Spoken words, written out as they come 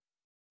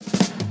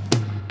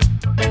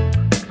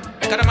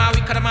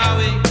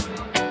Kadamawi.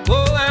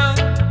 Oh well,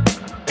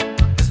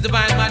 His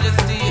Divine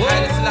Majesty,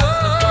 Haile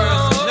Selassie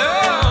the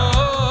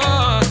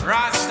First.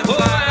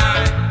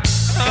 Rastafari.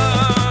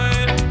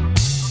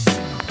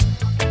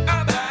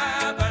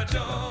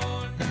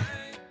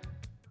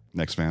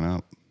 Next man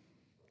up.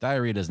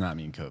 Diarrhea does not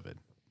mean COVID.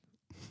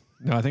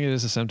 No, I think it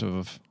is a symptom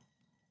of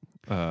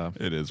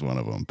It is one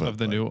of them, but of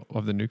the new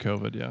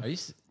COVID. Yeah. Are you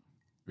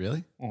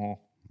really?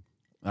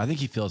 I think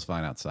he feels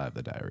fine outside of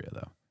the diarrhea,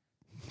 though.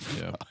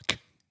 Yeah.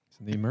 It's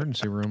in the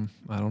emergency room.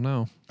 I don't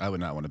know. I would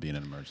not want to be in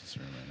an emergency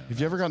room right now. Have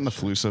you ever gotten the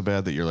flu so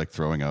bad that you're like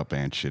throwing up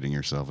and shitting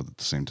yourself at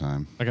the same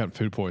time? I got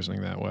food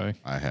poisoning that way.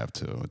 I have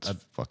too. It's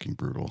fucking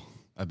brutal.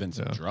 I've been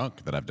so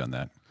drunk that I've done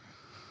that.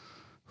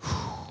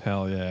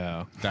 Hell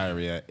yeah.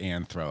 Diarrhea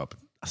and throw up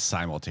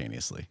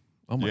simultaneously.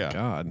 Oh my Yeah.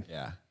 God.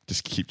 Yeah.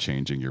 Just keep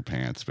changing your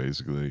pants,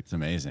 basically. It's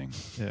amazing.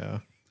 Yeah.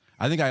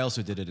 I think I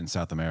also did it in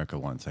South America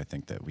once. I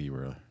think that we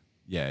were,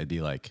 it'd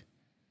be like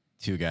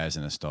two guys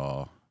in a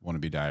stall, one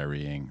would be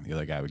diarrheaing, the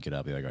other guy would get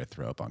up, the other guy would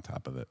throw up on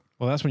top of it.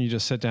 Well, that's when you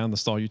just sit down in the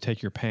stall, you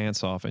take your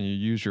pants off, and you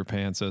use your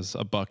pants as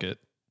a bucket.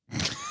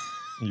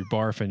 You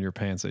barf in your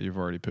pants that you've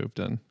already pooped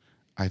in.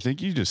 I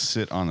think you just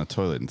sit on the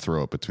toilet and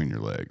throw up between your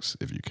legs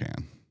if you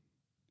can,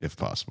 if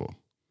possible.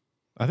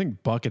 I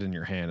think bucket in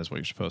your hand is what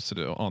you're supposed to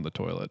do on the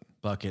toilet.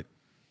 Bucket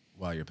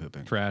while you're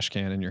pooping. Trash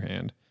can in your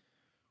hand.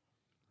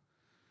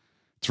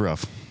 It's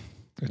rough.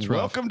 It's rough.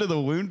 Welcome to the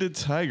Wounded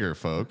Tiger,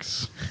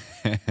 folks.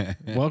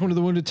 Welcome to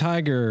the Wounded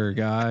Tiger,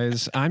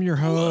 guys. I'm your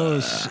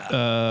host,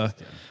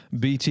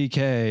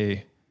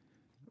 BTK.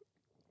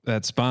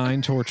 That's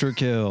Spine Torture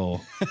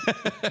Kill.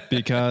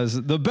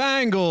 Because the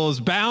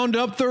Bengals bound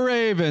up the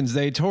Ravens.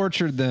 They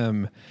tortured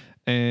them.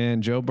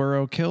 And Joe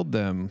Burrow killed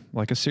them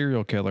like a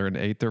serial killer and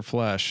ate their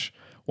flesh.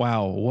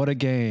 Wow, what a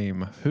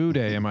game. Who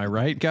day, am I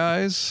right,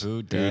 guys?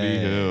 Who Duty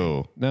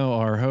who? No,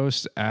 our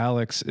host,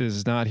 Alex,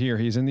 is not here.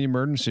 He's in the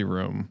emergency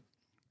room.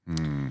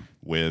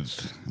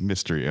 With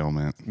mystery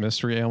ailment.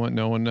 Mystery ailment,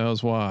 no one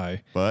knows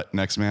why. But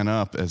next man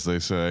up, as they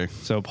say.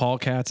 So Paul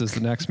Katz is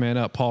the next man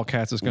up. Paul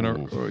Katz is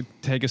going to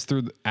take us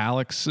through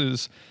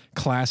Alex's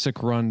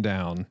classic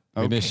rundown.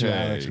 We miss you,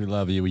 Alex. We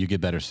love you. Will you get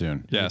better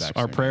soon? Yes, Be back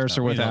our soon. prayers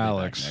are with We'll be back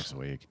Alex. next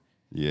week.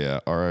 Yeah,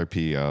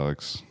 R.I.P.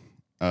 Alex.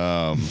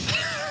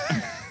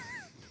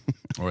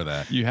 Or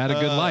that. You had a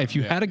good life.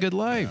 You had a good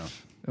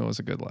life. It was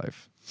a good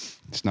life.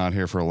 He's not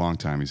here for a long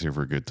time. He's here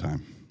for a good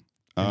time.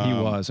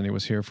 And he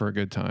was here for a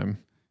good time.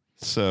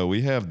 So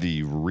we have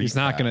the recap. He's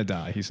not going to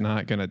die. He's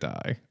not going to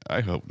die.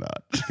 I hope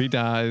not. If he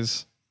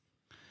dies,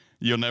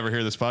 You'll never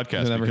hear this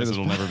podcast never hear because this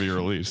it'll never be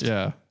released.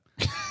 yeah.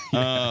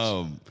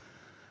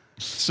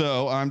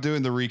 So I'm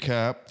doing the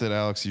recap that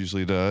Alex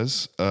usually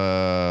does.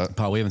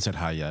 Paul, we haven't said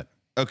hi yet.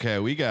 Okay,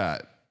 we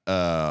got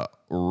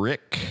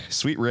Rick,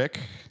 Sweet Rick.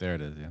 There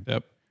it is. Yeah.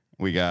 Yep.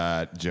 We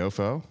got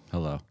Jofo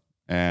Hello.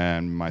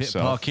 and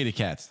myself. Paul Kitty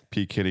Cats.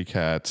 P. Kitty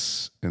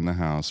Cats in the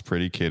house.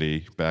 Pretty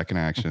Kitty back in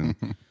action.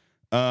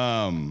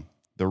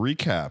 The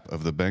recap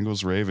of the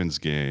Bengals-Ravens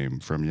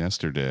game from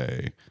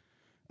yesterday.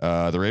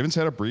 The Ravens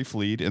had a brief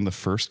lead in the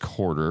first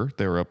quarter.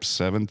 They were up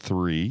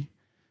 7-3.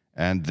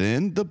 And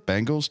then the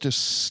Bengals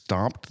just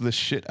stomped the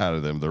shit out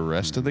of them the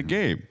rest of the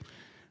game.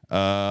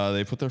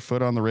 They put their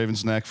foot on the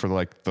Ravens' neck for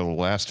like the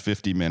last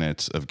 50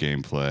 minutes of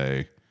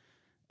gameplay.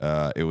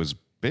 It was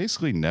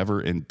basically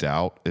never in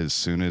doubt as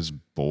soon as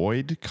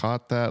Boyd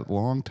caught that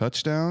long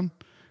touchdown.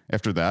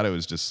 After that, it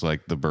was just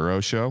like the Burrow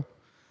show.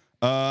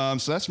 So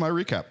that's my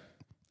recap.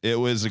 It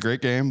was a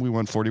great game. We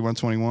won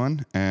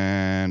 41-21,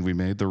 and we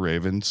made the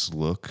Ravens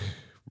look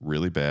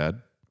really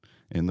bad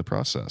in the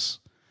process.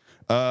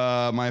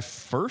 My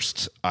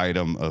first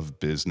item of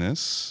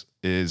business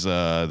is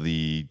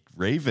the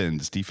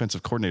Ravens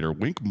defensive coordinator,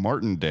 Wink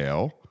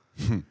Martindale,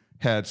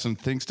 had some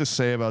things to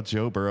say about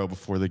Joe Burrow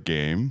before the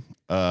game.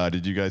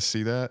 Did you guys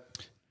see that?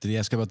 Did he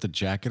ask about the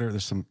jacket or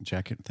there's some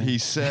jacket thing? He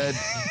said,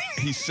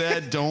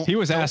 don't. He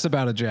was asked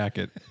about a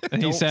jacket.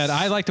 And he said,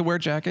 I like to wear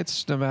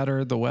jackets no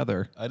matter the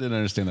weather. I didn't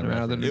understand that.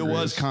 Rather Reference. than- It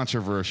was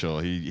controversial.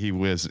 He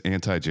was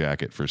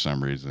anti-jacket for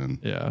some reason.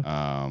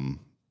 Yeah.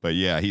 But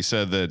yeah, he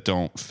said that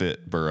don't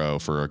fit Burrow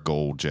for a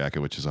gold jacket,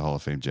 which is a Hall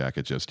of Fame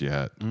jacket just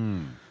yet. It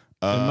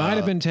might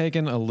have been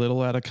taken a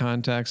little out of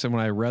context. And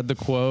when I read the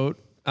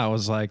quote, I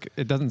was like,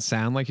 it doesn't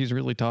sound like he's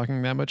really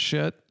talking that much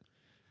shit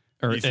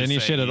or He's just any saying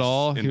shit at he's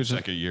all. In He the was just,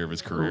 second year of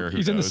his career. Who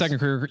he's in the knows? second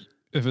career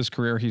of his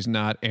career. He's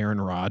not Aaron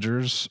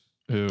Rodgers,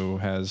 who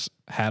has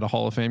had a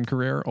Hall of Fame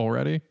career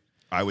already.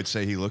 I would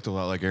say he looked a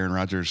lot like Aaron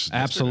Rodgers.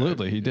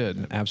 Absolutely, he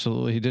did.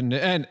 Absolutely, he didn't.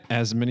 And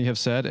as many have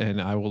said, and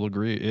I will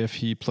agree, if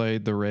he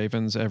played the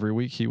Ravens every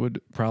week, he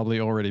would probably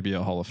already be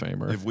a Hall of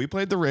Famer. If we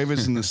played the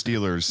Ravens and the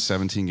Steelers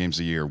 17 games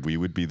a year, we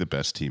would be the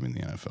best team in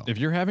the NFL. If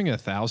you're having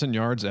 1,000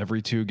 yards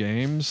every 2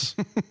 games,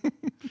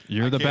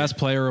 you're the best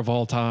player of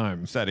all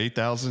time. Is that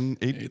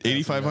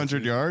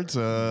 8,500 yards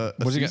a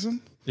What's he got?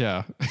 season?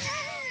 Yeah.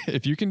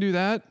 If you can do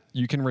that,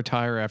 you can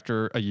retire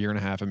after a year and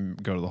a half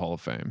and go to the Hall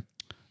of Fame.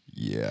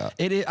 Yeah.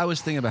 I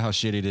was thinking about how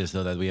shitty it is,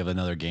 though, that we have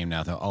another game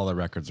now that all the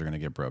records are going to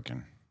get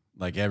broken.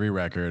 Like every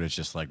record, it's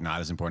just like not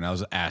as important. That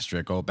was an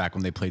asterisk. Oh, back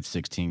when they played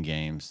 16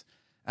 games.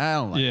 I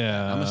don't like Yeah.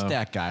 that. I'm a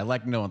stat guy. I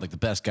like knowing like the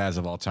best guys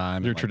of all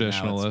time. You're and, like, now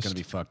traditionalist. It's going to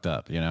be fucked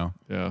up, you know?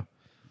 Yeah.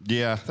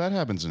 Yeah, that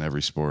happens in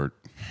every sport.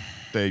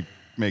 They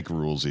make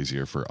rules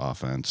easier for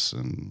offense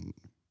and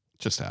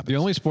just happens. The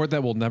only sport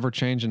that will never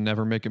change and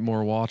never make it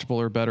more watchable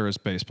or better is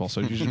baseball. So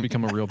you should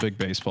become a real big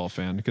baseball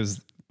fan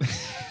because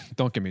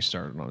don't get me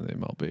started on the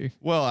MLB.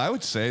 Well, I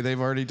would say they've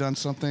already done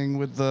something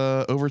with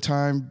the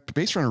overtime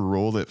base runner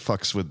rule that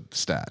fucks with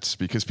stats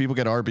because people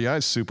get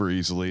RBIs super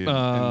easily in the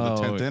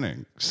 10th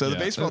inning. So the yeah.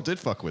 baseball did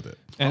fuck with it.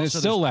 And Also,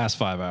 it still lasts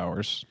 5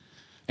 hours.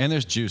 And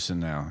there's juicing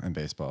now in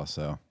baseball,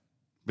 so.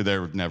 But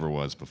there never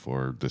was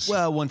before this.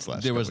 Well, once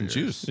last there couple wasn't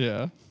years. juice,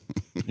 Yeah.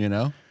 you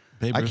know?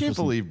 Babe I Ruth can't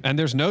wasn't- believe And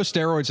there's no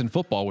steroids in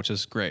football, which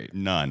is great.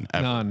 none.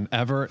 Ever. None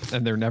ever,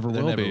 and there never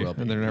will never be, will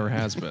be. and there never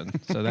has been.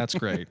 So that's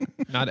great.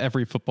 Not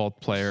every football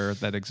player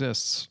that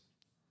exists.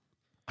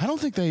 I don't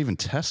think they even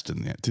test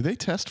in that. Do they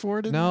test for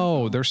it?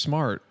 No, they're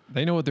smart.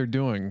 They know what they're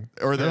doing.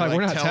 Or they're like,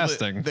 we're not tell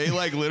testing. They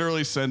like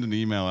literally send an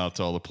email out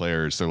to all the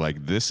players. They're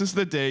like, this is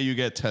the day you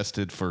get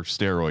tested for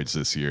steroids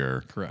this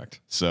year. Correct.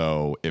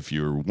 So if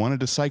you wanted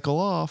to cycle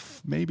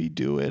off, maybe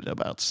do it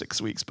about 6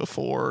 weeks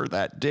before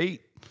that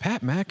date.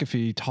 Pat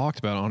McAfee talked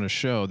about on his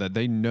show that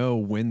they know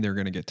when they're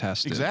going to get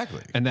tested.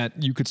 Exactly. And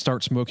that you could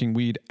start smoking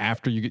weed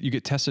after you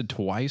get tested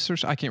twice or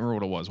so. I can't remember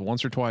what it was,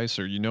 once or twice,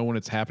 or you know when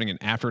it's happening. And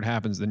after it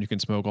happens, then you can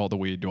smoke all the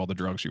weed, do all the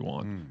drugs you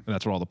want. And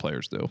that's what all the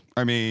players do.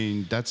 I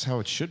mean, that's how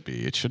it should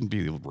be. It shouldn't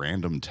be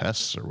random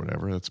tests or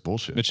whatever. That's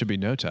bullshit. It should be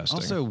no testing.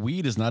 Also,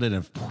 weed is not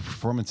a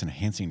performance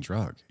enhancing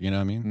drug. You know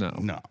what I mean? no.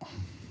 no,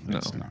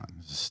 it's not.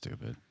 This is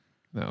stupid.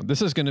 No,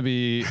 this is going to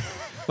be.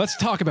 Let's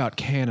talk about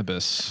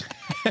cannabis.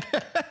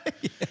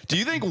 Do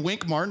you think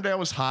Wink Martindale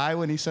was high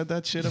when he said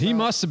that shit? He about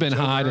must have been Joe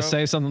high to Burrow?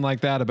 say something like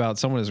that about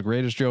someone as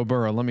great as Joe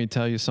Burrow. Let me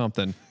tell you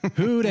something.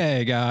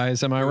 Hoo-day,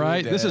 guys. Am I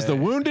right? This is the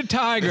Wounded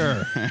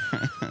Tiger.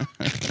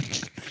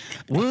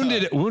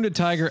 Wounded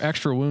Tiger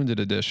Extra Wounded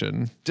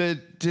Edition.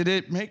 Did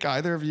it make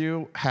either of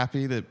you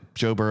happy that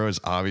Joe Burrow is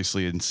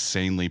obviously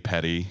insanely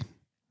petty?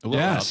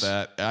 Yes.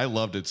 About that. I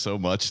loved it so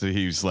much that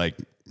he was like,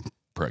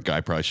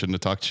 guy probably shouldn't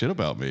have talked shit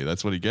about me.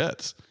 That's what he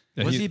gets.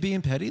 Yeah, Was he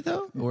being petty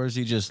though, or is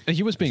he just?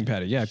 He was being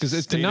petty, yeah, because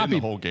to Stayed not in be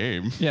the whole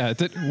game. Yeah,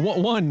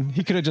 one,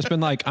 he could have just been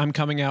like, I'm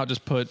coming out,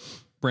 just put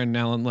Brandon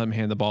Allen, let him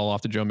hand the ball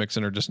off to Joe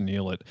Mixon or just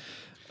kneel it.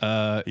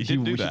 He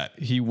did do that.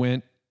 He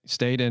went,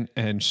 stayed in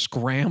and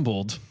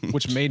scrambled,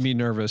 which made me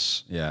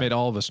nervous, Yeah. made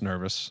all of us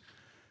nervous,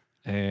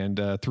 and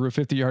threw a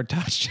 50-yard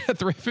touchdown,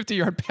 threw a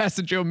 50-yard pass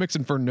to Joe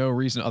Mixon for no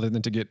reason other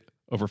than to get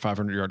over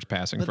 500 yards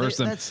passing. But First,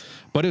 that's-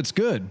 but it's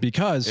good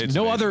because It's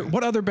what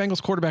amazing. other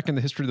Bengals quarterback in the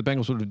history of the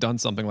Bengals would have done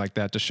something like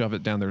that to shove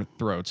it down their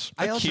throats?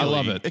 I also- I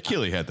love it.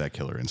 Achille had that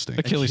killer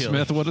instinct. Achilles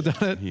Smith would have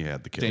done it. He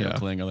had the killer. Yeah.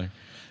 Klingler.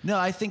 No,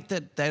 I think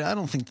that I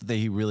don't think that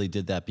he really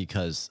did that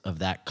because of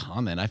that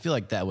comment. I feel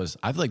like that was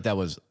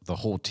the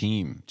whole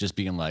team just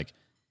being like,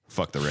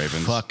 Fuck the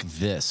Ravens. fuck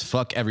this,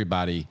 fuck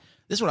everybody.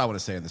 This is what I want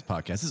to say in this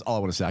podcast. This is all I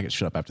want to say. I can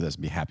shut up after this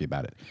and be happy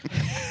about it.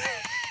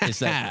 It's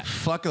that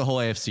fuck the whole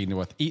AFC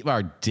North. Eat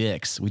our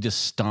dicks. We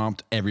just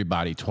stomped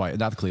everybody twice.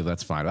 Not Cleveland.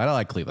 That's fine. I don't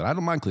like Cleveland. I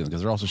don't mind Cleveland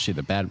because they're also shit.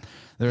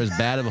 They're as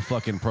bad of a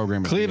fucking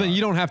program. as we Cleveland, are. you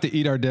don't have to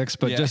eat our dicks,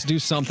 but Yeah. just do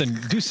something.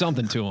 Do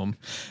something to them.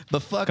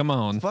 But fuck, Come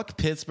on. fuck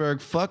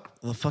Pittsburgh, fuck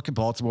the fucking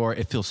Baltimore.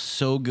 It feels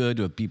so good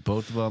to have beat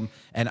both of them,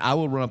 and I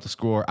will run up the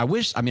score. I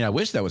wish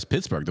that was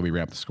Pittsburgh that we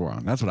ran up the score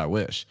on. That's what I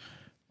wish,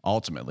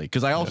 ultimately,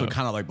 because I also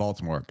kind of like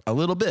Baltimore a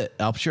little bit.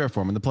 I'll cheer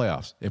for them in the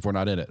playoffs if we're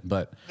not in it,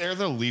 but They're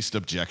the least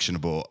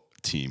objectionable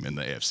team in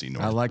the AFC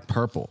North. I like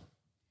purple.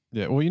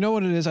 Yeah. Well, you know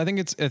what it is. I think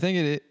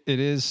it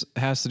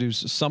has to do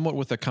somewhat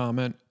with the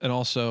comment, and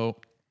also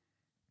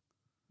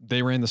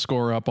they ran the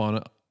score up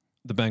on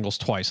the Bengals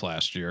twice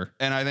last year.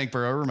 and I think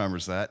Burrow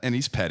remembers that, and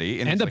he's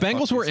petty. And he's the like,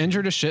 Bengals fuck were these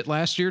injured as shit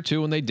last year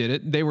too when they did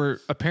it. They were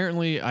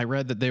apparently, I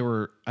read that they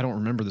were, I don't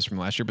remember this from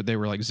last year, but they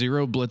were like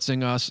zero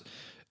blitzing us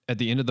at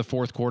the end of the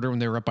fourth quarter when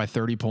they were up by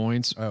 30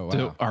 points Oh, wow.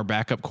 to our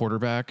backup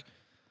quarterback.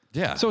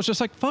 Yeah. So it's just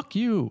like, fuck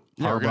you,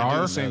 yeah, we're gonna do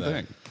Harbaugh. the same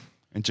thing.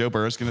 And Joe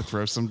Burrow's going to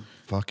throw some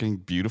fucking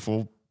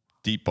beautiful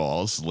deep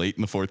balls late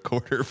in the fourth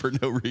quarter for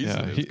no reason.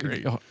 Yeah, It was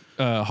great.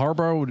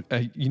 Harbaugh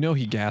would,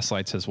 he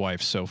gaslights his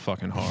wife so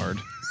fucking hard.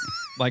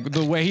 Like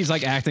the way he's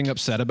like acting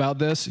upset about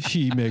this,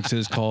 he makes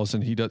his calls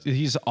and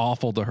he's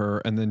awful to her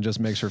and then just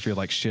makes her feel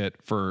like shit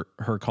for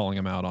her calling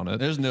him out on it.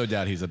 There's no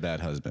doubt he's a bad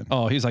husband.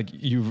 Oh, he's like,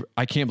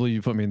 I can't believe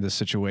you put me in this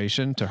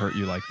situation to hurt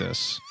you like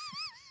this.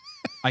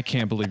 I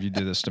can't believe you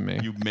did this to me.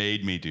 You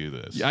made me do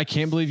this. I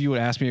can't believe you would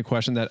ask me a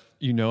question that,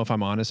 if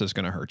I'm honest, is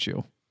going to hurt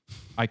you.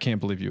 I can't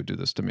believe you would do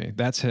this to me.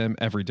 That's him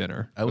every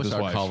dinner. I with wish his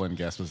our wife. call-in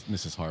guest was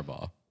Mrs.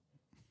 Harbaugh.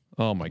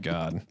 Oh my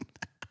God.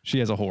 She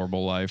has a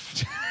horrible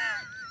life.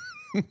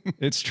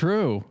 It's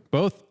true.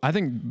 I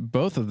think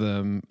both of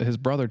them, his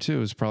brother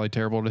too, is probably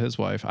terrible to his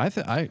wife.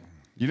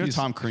 You know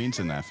Tom Crean's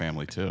in that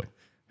family too.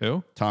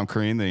 Who? Tom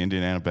Crean, the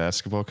Indiana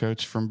basketball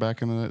coach from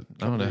back in the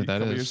don't know who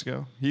that is. years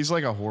ago. He's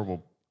like a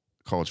horrible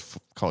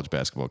college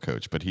basketball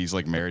coach, but he's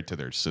like married to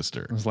their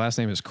sister. His last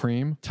name is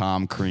Cream.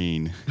 Tom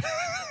Crean.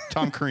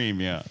 Tom Cream,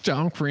 yeah.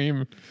 John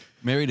Cream.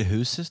 Married to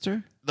whose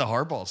sister? the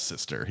Harbaugh's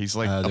sister. He's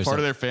like a there's part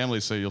a- of their family.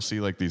 So you'll see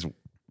like these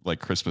like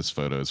Christmas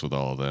photos with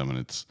all of them, and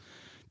it's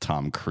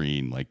Tom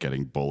Crean like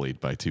getting bullied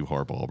by 2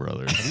 Harbaugh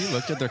brothers. Have you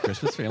looked at their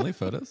Christmas family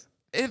photos?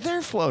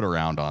 They're float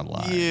around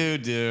online. You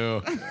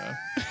do.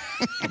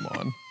 Come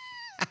on.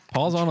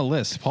 Paul's on a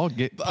list. Paul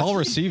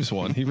receives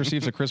one. He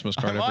receives a Christmas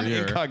card I'm on every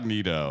year.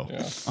 incognito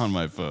on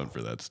my phone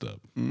for that stuff.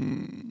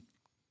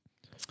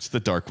 It's the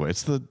dark web.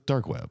 It's the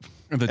dark web.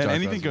 And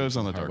anything goes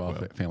on the dark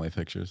web. Family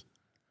pictures.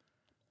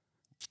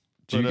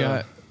 Do you But,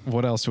 got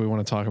what else do we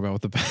want to talk about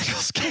with the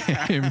Bengals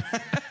game?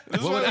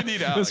 This is what we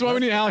need, Alex. This is why we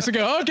need Alex to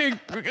go. Okay,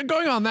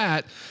 going on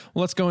that.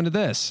 Let's go into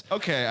this.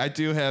 Okay, I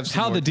do have some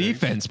How more the things.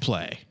 defense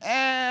play?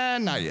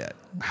 Not yet.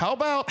 How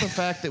about the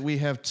fact that we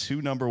have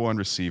 2 number 1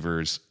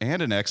 receivers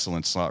and an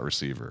excellent slot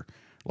receiver?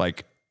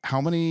 Like, how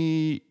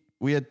many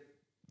we had?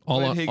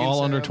 All what did Higgins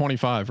under have?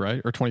 25,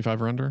 right? Or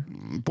 25 or under?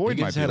 Boyd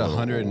Higgins might had be a little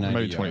 190 over.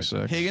 Maybe yards.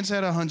 26. Higgins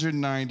had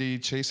 190.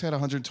 Chase had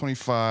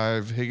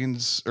 125.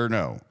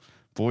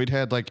 Boyd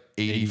had like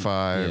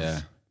 85.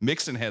 yeah.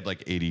 Mixon had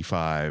like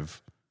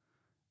 85.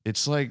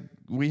 It's like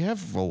we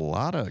have a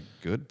lot of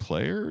good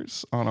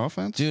players on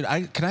offense. Dude,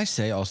 can I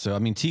say also, I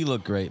mean, T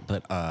looked great,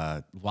 but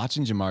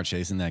watching Jamar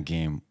Chase in that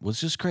game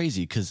was just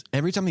crazy because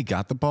every time he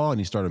got the ball and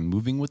he started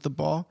moving with the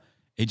ball,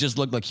 it just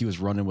looked like he was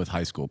running with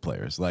high school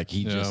players. Like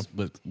he just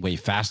was way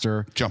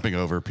faster. Jumping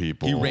over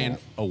people. He ran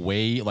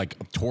away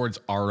like towards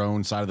our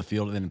own side of the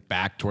field and then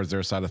back towards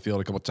their side of the field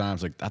a couple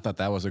times. Like I thought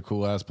that was a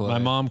cool ass play. My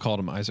mom called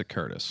him Isaac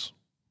Curtis,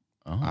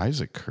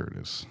 Isaac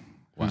Curtis.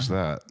 Who's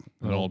that?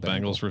 an old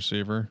Bengals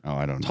receiver. Oh,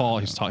 I don't know. Tall.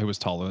 He's tall. He was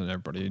taller than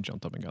everybody. He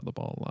jumped up and got the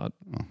ball a lot.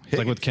 It's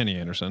like with Kenny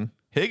Anderson.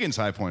 Higgins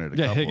high pointed a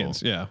Yeah, couple.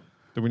 Higgins. Yeah.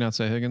 Did we not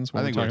say Higgins?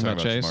 When I think we we're talking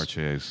about Chase? Jamar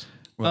Chase.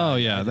 Oh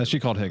yeah, that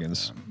she called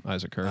Higgins.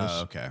 Isaac Curtis.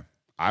 Oh, okay.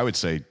 I would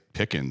say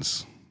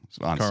Pickens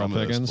on Carl some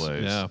Pickens. of those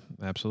plays. Yeah,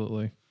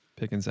 absolutely.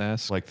 Pickens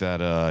ass. Like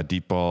that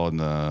deep ball in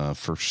the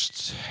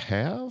first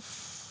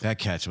half. That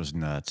catch was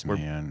nuts,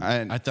 man.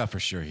 I- I thought for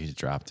sure he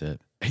dropped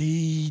it.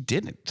 He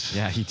didn't.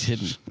 Yeah, he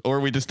didn't.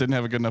 Or we just didn't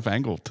have a good enough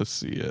angle to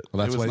see it.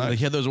 Well, that's It why was nice.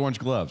 he had those orange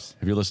gloves.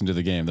 If you listen to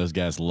the game, those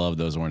guys love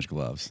those orange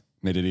gloves.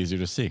 Made it easier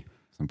to see.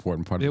 It's an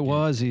important part of It the game.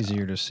 was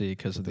easier to see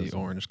because of the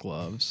orange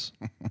gloves.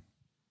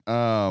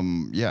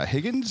 Yeah,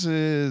 Higgins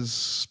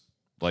is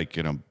like,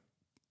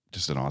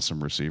 just an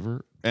awesome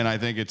receiver. And I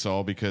think it's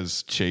all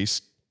because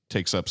Chase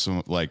takes up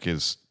some, like,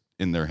 is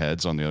in their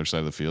heads on the other side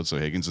of the field. So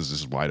Higgins is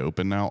just wide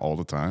open now all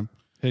the time.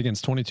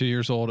 Higgins, 22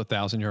 years old,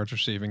 1,000 yards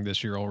receiving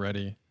this year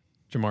already.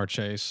 Jamar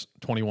Chase,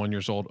 21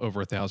 years old, over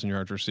 1,000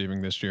 yards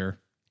receiving this year.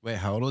 Wait,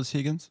 how old was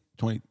Higgins?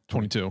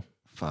 22.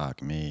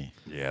 Fuck me.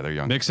 Yeah, they're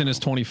young. Mixon is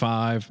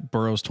 25.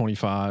 Burrow's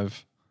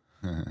 25.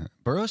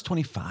 Burrow's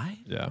 25?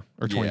 Yeah.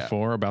 Or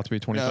 24, about to be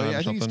 25 No, or I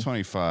think something. he's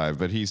 25,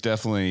 but he's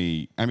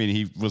definitely, I mean,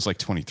 he was like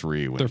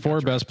 23 when Their he got four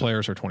drafted. best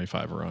players are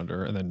 25 or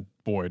under, and then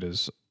Boyd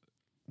is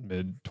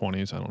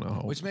mid-20s. I don't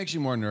know. Which makes you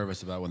more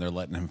nervous about when they're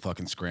letting him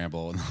fucking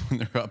scramble and when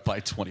they're up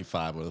by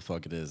 25, where the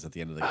fuck it is at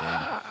the end of the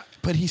game.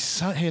 But he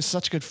has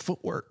such good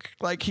footwork.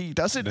 Like, he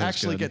doesn't is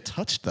actually good. get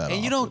touched that And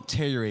often. you don't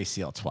tear your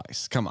ACL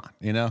twice. Come on,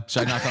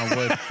 Should I knock on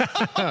wood?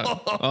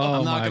 Oh,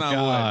 I'm my knocking on wood.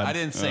 God. I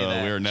didn't say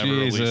that. We are never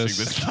Jesus.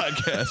 releasing this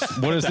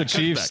podcast. What is the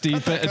Chiefs'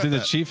 defense? Did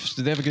the Chiefs,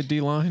 did they have a good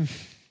D-line?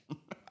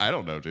 I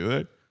don't know, do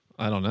they?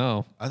 I don't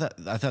know. I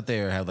thought they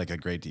had like a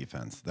great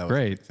defense. That was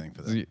Great. a big thing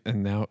for them.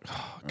 And now,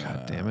 oh,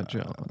 God damn it,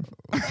 John.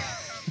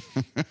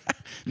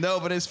 No,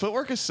 but his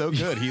footwork is so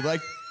good.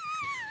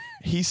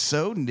 He's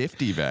so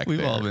nifty back We've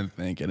there. all been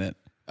thinking it.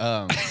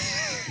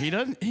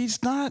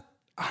 He's not,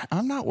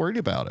 I'm not worried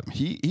about him.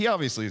 He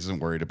obviously isn't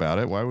worried about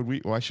it.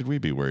 Why should we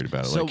be worried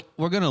about it? So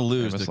we're gonna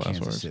lose Famous to last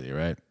Kansas words. City,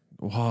 right?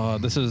 Wow,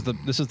 this is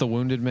the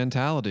wounded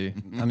mentality.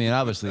 I mean,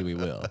 obviously we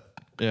will.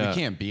 Yeah. We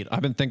can't beat them.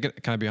 I've been thinking,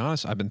 can I be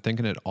honest? I've been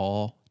thinking it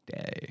all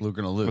day. We're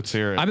gonna lose. let's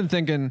hear it. I've been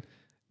thinking,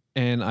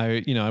 and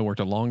I worked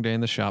a long day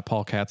in the shop.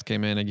 Paul Katz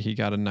came in and he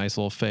got a nice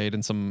little fade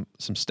and some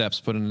steps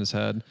put in his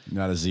head.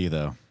 Not a Z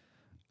though.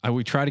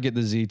 We tried to get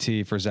the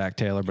ZT for Zach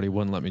Taylor, but he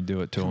wouldn't let me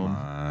do it to him.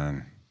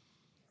 On.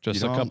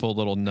 Just You a don't- couple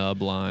little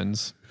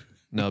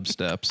nub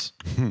steps.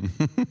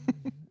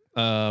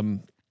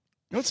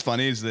 What's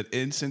funny is that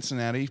in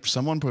Cincinnati,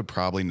 someone would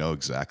probably know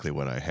exactly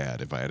what I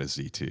had if I had a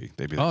ZT.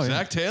 They'd be like, Oh, yeah.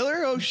 Zach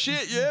Taylor? Oh,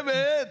 shit. Yeah,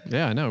 man.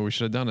 Yeah, I know. We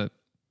should have done it.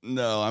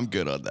 No, I'm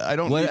good on that. I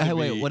don't need to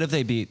be- What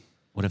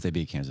if they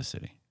beat Kansas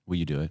City? Will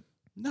you do it?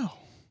 No.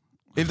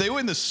 If they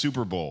win the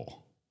Super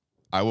Bowl,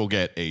 I will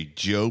get a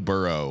Joe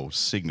Burrow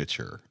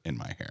signature in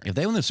my hair. If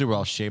they win the Super Bowl,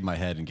 I'll shave my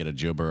head and get a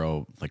Joe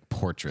Burrow like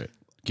portrait.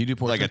 Can you do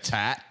portraits? Like a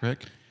tat?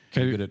 Rick?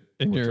 Can You good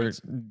at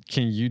portraits?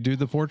 can you do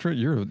the portrait?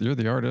 You're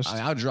the artist.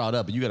 I'll draw it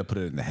up, but you got to put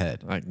it in the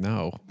head. Like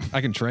no, I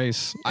can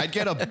trace. I'd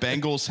get a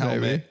Bengals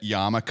helmet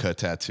yarmulke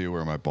tattoo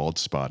where my bald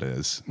spot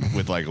is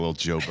with like a little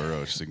Joe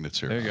Burrow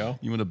signature. There you go.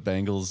 You want a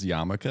Bengals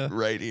yarmulke?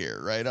 Right here,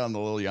 right on the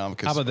little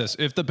yarmulke. How about this?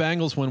 If the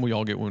Bengals win, we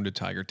all get wounded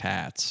tiger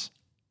tats.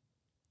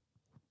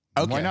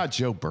 Okay. Why not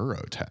Joe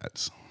Burrow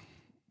tats?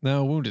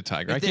 No, wounded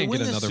tiger. I If they can't win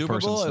get the another Super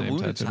Bowl, person's a name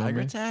wounded tattooed on tiger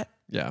me. tat?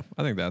 Yeah,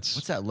 I think that's.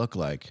 What's that look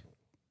like?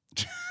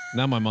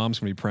 Now my mom's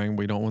gonna be praying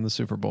we don't win the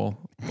Super Bowl.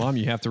 Mom,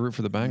 you have to root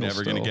for the Bengals.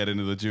 Never going to still. get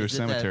into the Jewish Is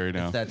it cemetery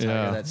now. It's that tiger,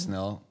 Yeah. that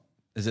Snell.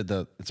 Is it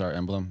it's our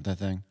emblem, that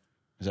thing?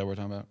 Is that what we're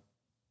talking about?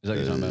 Is that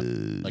what you're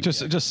talking about? Like,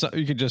 Just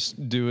you could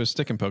just do a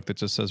stick and poke that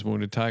just says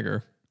wounded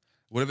tiger.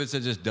 what if it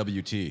said just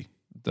WT?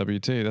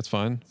 WT, that's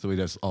fine. So we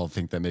just all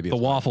think that maybe The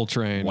it's waffle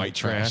train. White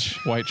trash.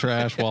 White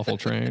trash, waffle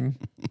train.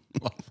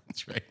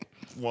 That's right.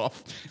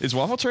 Is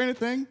Waffle Train a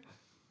thing?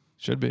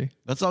 Should be.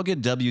 Let's all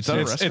get WT.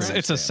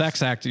 It's a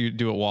sex act you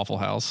do at Waffle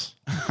House.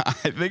 I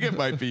think it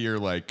might be your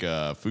like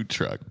food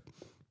truck,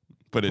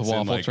 but it's in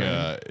Waffle like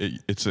Train.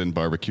 it's in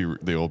barbecue,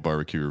 the old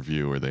barbecue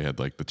review where they had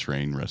like the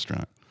train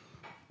restaurant.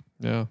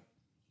 Yeah.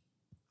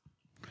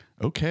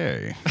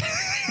 Okay.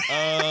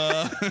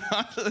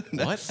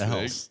 What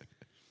else?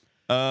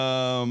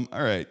 All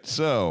right.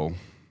 So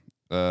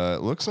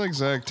it looks like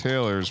Zach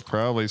Taylor's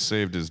probably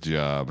saved his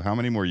job. How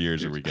many more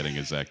years are we getting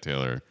at Zach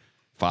Taylor?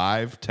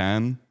 5,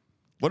 10?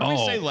 What did we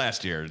say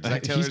last year?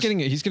 Zach Taylor's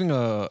He's getting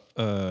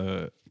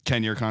a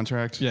 10-year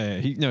contract? yeah,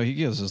 he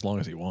gives as long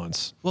as he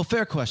wants. Well,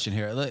 fair question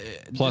here.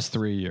 Plus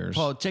 3 years.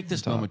 Paul, take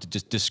this moment to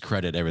just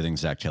discredit everything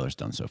Zach Taylor's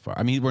done so far.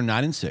 I mean, we're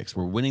 9-6.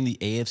 We're winning the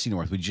AFC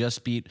North. We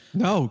just beat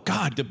No,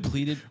 God,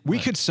 depleted. we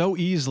could so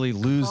easily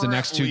lose the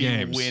next 2 Currently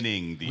games.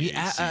 winning the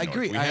AFC I North.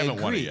 agree. We I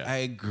haven't won it agree. yet. I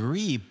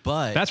agree.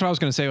 But That's what I was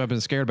going to say. I've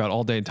been scared about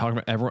all day. Talking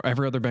about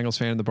every other Bengals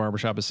fan in the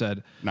barbershop has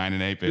said 9-8,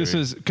 baby. this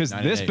is because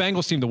 9-8. this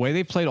Bengals team, the way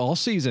they've played all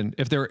season,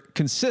 if they're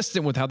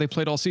consistent with how they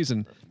played all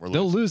season,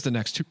 they'll lose the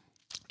next 2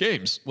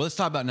 games. well, let's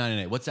talk about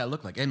 9-8. What's that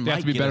look like? And They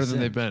have to be better than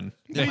they've been.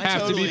 They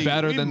have to be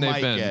better than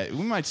they've been.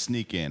 We might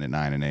sneak in at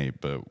 9-8,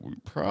 but we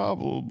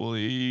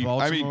probably.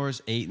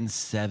 Baltimore's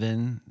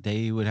 8-7.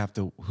 They would have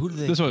to. Who do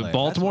they? This play? one,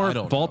 That's what I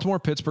don't know. Baltimore,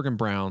 Pittsburgh, and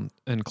Brown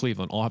and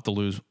Cleveland all have to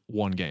lose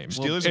 1 game.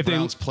 Steelers If and they-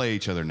 Browns play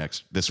each other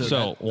this week.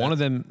 So one of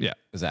them,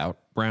 is out.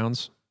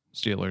 Browns,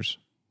 Steelers,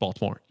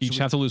 Baltimore, each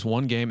have to lose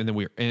 1 game, and then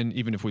we're in.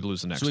 Even if we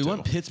lose the next So we 2.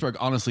 want Pittsburgh,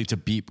 honestly, to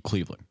beat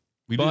Cleveland.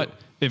 We do. But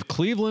if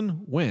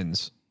Cleveland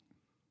wins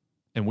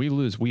and we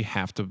lose, we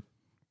have to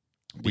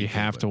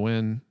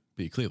win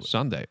beat Cleveland.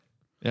 Sunday.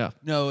 Yeah.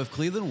 No, if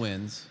Cleveland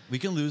wins, we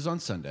can lose on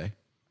Sunday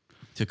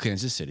to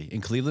Kansas City,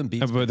 and Cleveland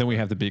beats, But then we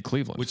have to beat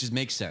Cleveland. which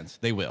makes sense.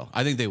 They will.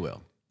 I think they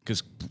will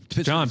because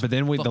John, but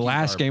then the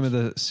last game of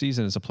the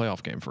season is a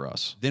playoff game for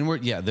us. Then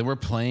we're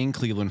playing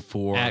Cleveland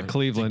At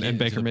Cleveland, and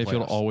Baker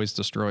Mayfield always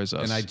destroys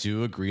us. And I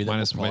do agree that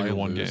Minus we'll probably maybe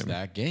 1 lose game.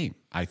 that game.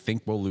 I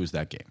think we'll lose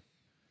that game.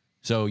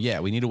 So yeah,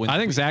 we need to win. I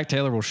think Zach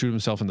Taylor will shoot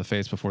himself in the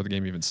face before the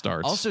game even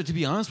starts. Also, to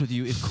be honest with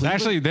you, if Cleveland,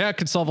 Actually, that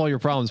could solve all your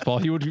problems, Paul.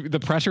 The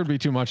pressure would be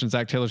too much, and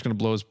Zach Taylor's going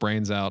to blow his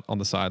brains out on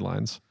the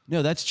sidelines.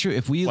 no, that's true.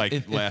 If we Like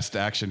if last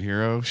action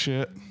hero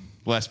shit?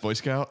 Last Boy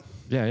Scout?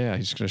 Yeah,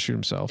 he's going to shoot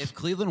himself. if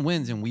Cleveland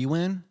wins and we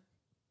win,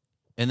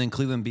 and then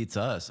Cleveland beats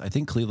us, I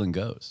think Cleveland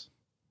goes,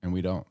 and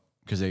we don't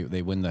because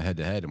they win the head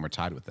to head, and we're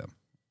tied with them.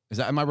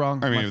 Am I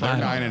wrong? I Am mean, they're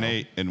fine?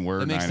 9-8, and we're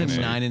That 9 makes and them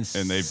 8, 9 and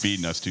they've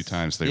beaten us 2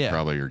 times. They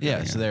probably are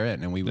getting so it. they're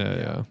in, and we would.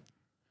 yeah.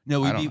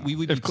 No, I don't we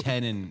would be If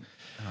 10 and.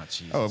 Oh,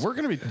 Jesus. Oh, if we're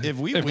gonna be if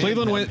we If win,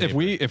 Cleveland on win,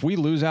 paper- if we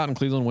lose out and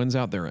Cleveland wins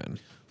out, they're in.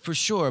 For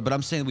sure, but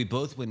I'm saying we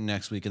both win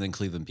next week, and then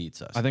Cleveland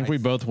beats us. I think we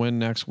both win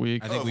next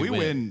week. I think if we we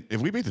win, if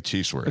we beat the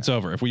Chiefs, we're It's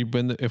over. If we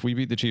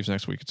beat the Chiefs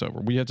next week, it's over.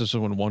 We have to just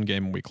win 1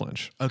 game and we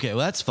clinch. Okay, well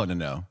that's fun to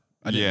know.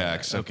 I didn't know yeah, that.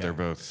 except Okay. they're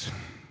both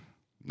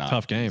not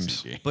Tough easy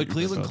games. But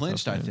Cleveland both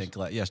clinched, tough I games.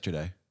 think,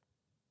 yesterday.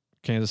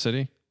 Kansas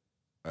City.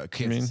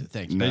 Kansas, mean?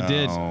 thank you. No.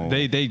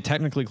 They did. They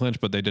technically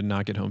clinched, but they did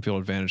not get home field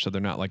advantage, so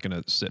they're not like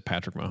going to sit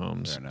Patrick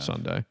Mahomes enough.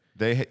 Sunday.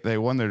 They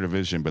won their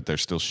division, but they're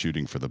still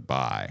shooting for the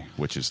bye,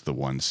 which is the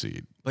 1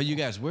 seed. But you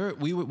guys,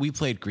 we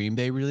played Green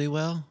Bay really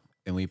well,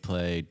 and we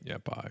played. Yeah,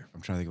 bye. I'm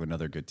trying to think of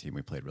another good team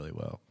we played really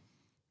well.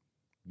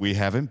 We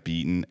haven't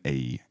beaten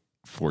a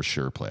for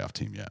sure playoff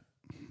team yet.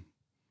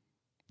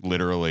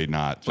 Literally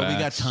not. But we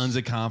got Facts. tons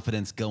of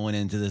confidence going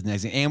into this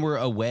next game, and we're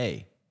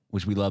away,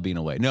 which we love being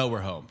away. No, we're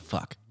home.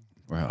 Fuck,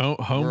 we're home.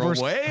 Home We're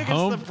versus away against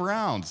home. the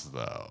Browns,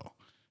 though.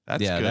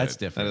 That's yeah, good. that's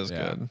different. That is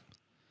yeah. good.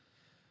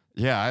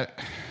 Yeah,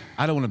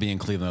 I don't want to be in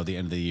Cleveland at the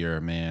end of the year,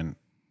 man.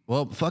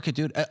 Well, fuck it,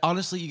 dude.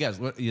 Honestly, you guys,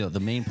 the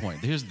main point.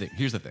 Here's the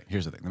thing.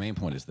 The main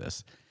point is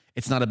this: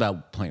 it's not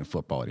about playing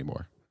football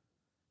anymore.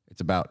 It's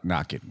about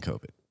not getting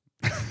COVID,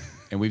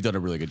 and we've done a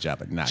really good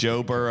job at not.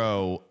 Joe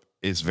Burrow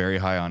is very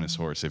high on his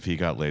horse. If he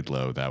got laid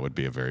low, that would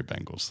be a very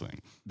Bengals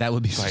thing. That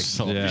would be Like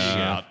so.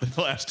 Yeah. out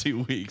the last 2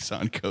 weeks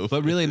on COVID.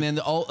 But really,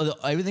 man,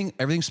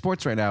 everything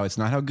sports right now. It's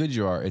not how good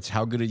you are. It's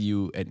how good are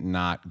you at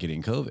not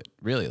getting COVID.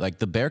 Really, like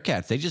the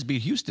Bearcats, they just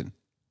beat Houston,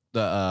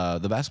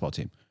 the basketball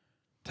team.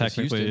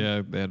 Technically, Houston.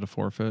 yeah, they had to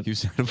forfeit.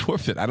 Houston had a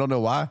forfeit. I don't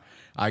know why.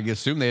 I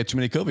assume they had too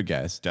many COVID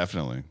guys.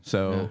 Definitely.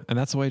 So And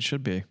that's the way it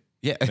should be.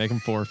 yeah, Make them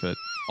forfeit.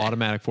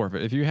 Automatic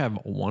forfeit. If you have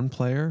 1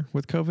 player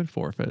with COVID,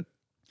 forfeit.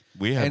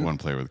 We had And- one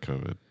player with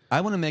COVID.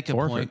 I want to make a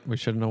Forfeit. point. We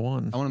shouldn't have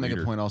won. I want to make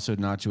a point also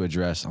not to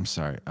address. I'm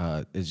sorry.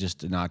 Is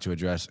just not to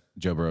address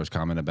Joe Burrow's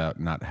comment about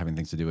not having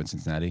things to do in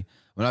Cincinnati.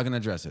 We're not going to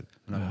address it.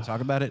 We're not going to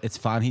talk about it. It's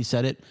fine. He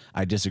said it.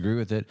 I disagree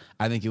with it.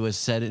 I think it was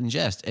said in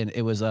jest, and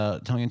it was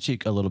tongue in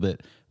cheek a little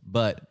bit.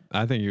 But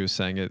I think he was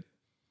saying it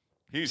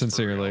He's for real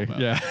sincerely. about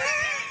Yeah.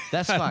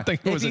 That's I fine. don't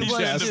think it was If in he the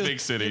was big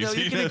to- cities. You know,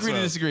 you can Yeah, agree to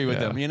so- disagree with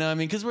yeah. them. You know what I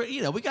mean? Because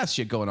we got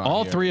shit going on.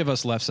 All here. three of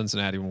us left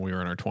Cincinnati when we were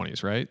in our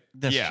 20s, right?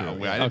 That's yeah, true.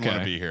 I didn't want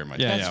to be here in my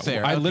Yeah, That's yeah.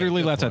 fair. I Okay,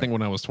 literally good left, I point. think,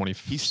 when I was He's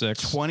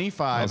 26.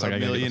 25, I was like, a I gotta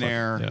get the fuck-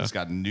 millionaire. yeah. He's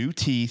got new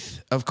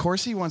teeth. Of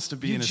course, he wants to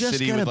be You in a just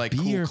city gotta with like be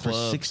cool here for clubs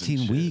and 16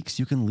 shit. weeks.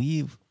 You can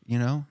leave. You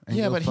know. and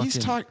Yeah, go but he's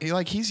fucking- talking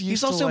like he's used He's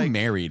to also like,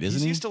 married, isn't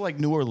he's he? used to like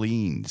New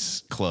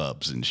Orleans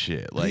clubs and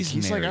shit. Like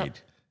He's like married.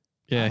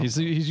 Yeah, he's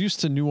used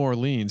to New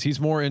Orleans.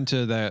 He's more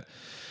into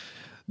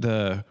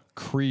the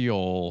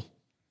Creole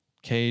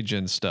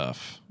Cajun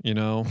stuff, you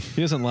know?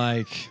 He doesn't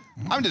like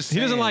I'm just he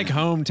doesn't saying, like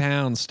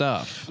hometown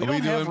stuff. we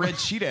don't have Red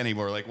Cheetah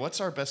anymore. Like, what's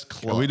our best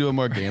club? Are we doing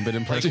more Gambit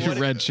impressions? Dude,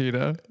 Red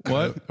Cheetah.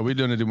 What? Are we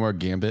doing to do more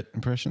Gambit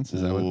impressions?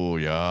 Is that what? Oh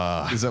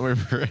yeah. Is that where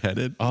we're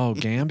headed? Oh,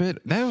 Gambit?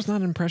 That was not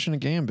an impression of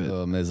Gambit.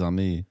 Mes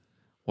amis.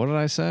 What did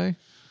I say?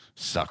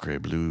 Sacre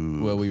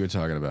bleu. Well, we were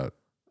talking about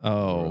New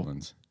Oh.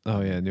 Orleans.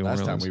 Oh yeah, New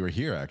Last Orleans. time we were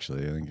here,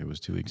 actually, I think it was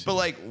 2 weeks But ago.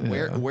 like,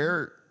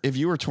 where if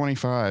you were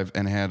 25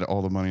 and had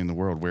all the money in the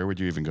world, where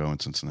would you even go in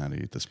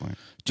Cincinnati at this point?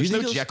 Do you There's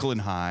think no it'll- Jekyll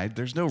and Hyde.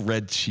 There's no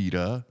Red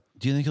Cheetah.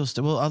 Do you think he'll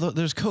still? Well, although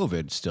there's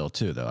COVID still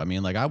too, though. I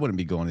mean, like I wouldn't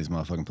be going to these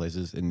motherfucking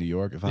places in New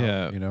York if I,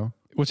 Yeah. you know.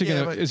 What's he Yeah,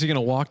 gonna? but- Is he gonna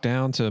walk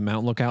down to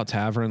Mount Lookout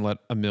Tavern and let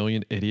a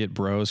million idiot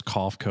bros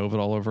cough COVID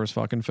all over his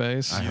fucking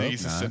face? I You hope think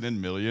he's not. sending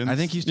millions. I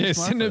think he's too Yeah,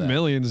 smart send for him that.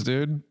 millions,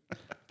 dude.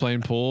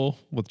 Playing pool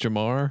with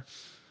Jamar.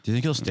 Do you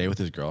think he'll stay with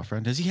his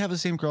girlfriend? Does he have the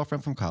same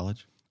girlfriend from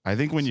college? I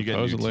think when you get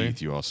new Supposedly.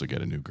 teeth, you also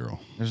get a new girl.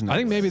 There's no I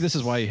think way. maybe this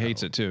is why he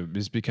hates it too,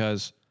 is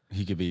because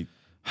he could be.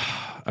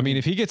 I mean,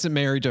 if he gets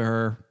married to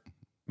her,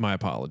 my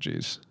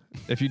apologies.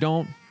 If you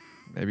don't,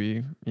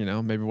 maybe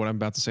maybe what I'm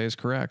about to say is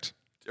correct.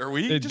 Are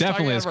we? It just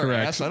definitely talking out is of our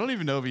correct. ass? I don't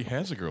even know if he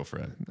has a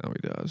girlfriend. No,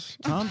 he does.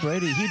 Tom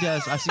Brady, he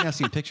does. I've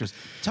seen pictures.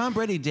 Tom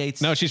Brady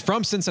dates. No, she's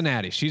from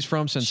Cincinnati. She's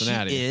from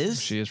Cincinnati.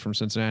 is? She is from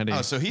Cincinnati.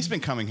 Oh, so he's been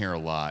coming here a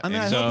lot. I mean,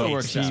 and I he hope it hates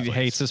works this out. he place.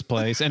 hates this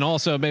place, and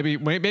also maybe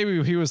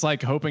he was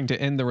like hoping to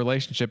end the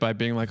relationship by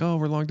being like, "Oh,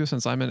 we're long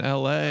distance. I'm in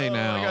LA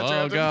now. I got Oh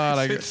drafted God,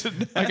 by I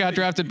Cincinnati." got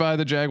drafted by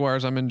the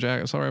Jaguars. I'm in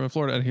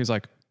Florida." And he's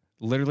like,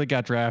 literally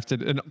got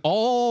drafted in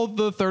all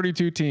the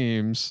 32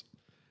 teams.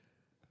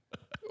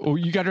 Oh,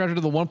 you got drafted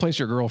to the one place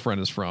your girlfriend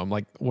is from.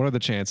 Like, what are the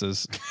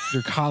chances?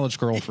 Your college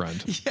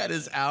girlfriend. He had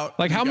his out.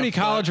 Like, how He many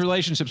got college fucked.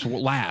 relationships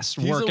will last,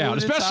 He's work a out?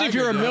 wounded Especially if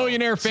you're a tiger, though.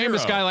 millionaire,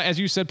 famous Zero. guy, like, as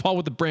you said, Paul,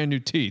 with the brand new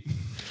teeth.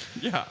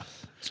 Yeah.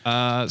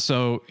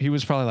 So he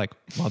was probably like,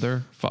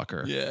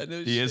 motherfucker. Yeah,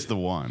 no He is the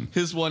one.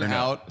 his one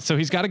out. So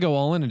he's got to go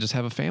all in and just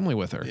have a family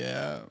with her.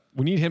 Yeah.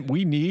 We need him.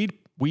 We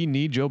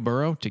need Joe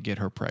Burrow to get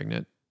her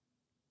pregnant.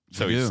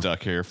 So We he's do.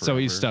 stuck here forever. So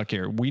he's stuck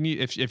here. We need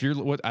if you're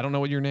what I don't know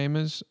what your name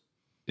is.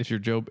 If you're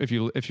Joe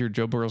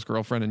Burrow's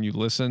girlfriend and you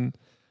listen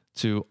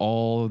to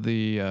all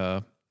the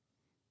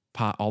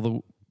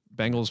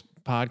Bengals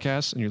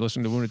podcasts and you're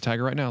listening to Wounded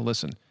Tiger right now,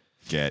 listen.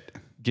 Get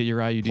Get your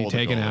IUD pull the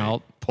taken goalie.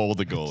 out. Pull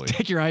the goalie.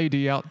 Take your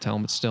IUD out. Tell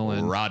them it's still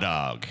in. Raw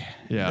dog.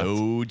 Yeah.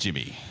 No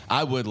Jimmy.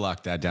 I would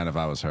lock that down if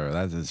I was her.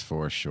 That is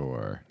for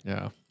sure.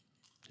 Yeah.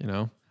 You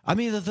know. I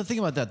mean, the thing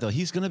about that though,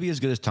 he's going to be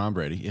as good as Tom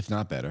Brady, if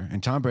not better.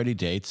 And Tom Brady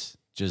dates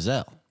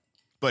Giselle.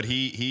 But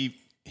he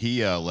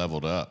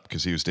leveled up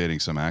because he was dating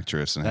some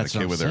actress and That's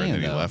had a what kid with I'm her, and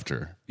saying, then he though. left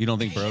her. You don't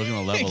think Burrow's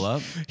going to level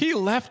up? He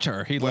left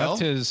her. He Well,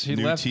 left his. He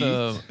new left teeth,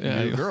 the.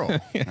 Yeah, new girl.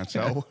 That's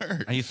how it works.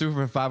 And he threw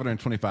for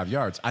 525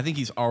 yards. I think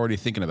he's already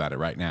thinking about it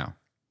right now.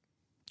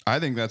 I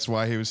think that's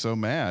why he was so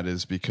mad,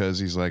 is because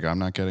he's like, I'm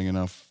not getting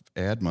enough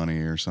ad money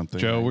or something.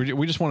 Joe,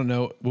 we just want to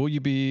know: will you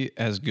be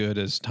as good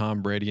as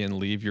Tom Brady and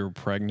leave your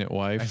pregnant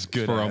wife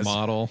good for a as.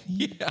 model?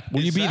 Yeah.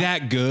 Will you be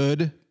that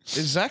good?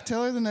 Is Zach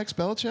Taylor the next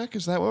Belichick?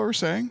 Is that what we're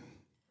saying?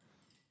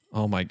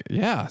 Oh my!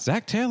 Yeah,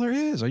 Zach Taylor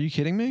is. Are you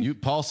kidding me?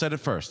 Paul said it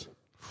first.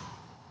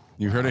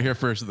 You heard it here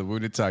first. The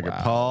Wounded Tiger.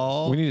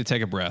 Paul. We need to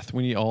take a breath.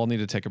 We all need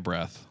to take a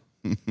breath.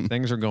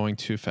 Things are going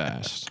too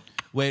fast.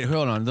 Wait,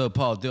 hold on. Though,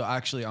 Paul,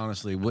 actually,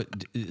 honestly,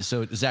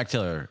 so Zach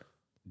Taylor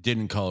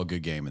didn't call a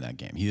good game in that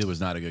game. He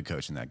was not a good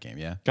coach in that game.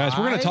 Yeah. Guys,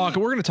 we're gonna talk.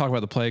 We're gonna talk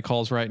about the play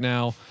calls right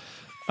now.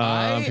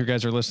 If you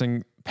guys are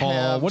listening,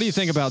 Paul, what do you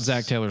think about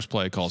Zach Taylor's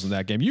play calls in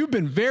that game? You've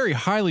been very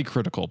highly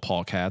critical,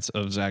 Paul Katz,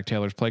 of Zach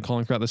Taylor's play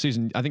calling throughout the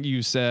season. I think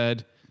you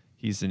said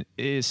he's an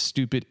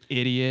stupid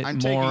idiot, I'm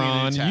taking it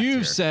moron. intact You've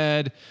here.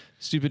 said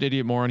stupid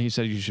idiot, moron. He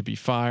said you should be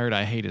fired.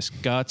 I hate his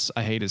guts.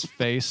 I hate his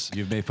face.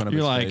 You've made fun of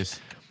You're his like, face.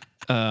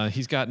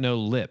 He's got no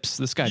lips.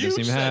 This guy You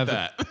doesn't even said have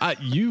that.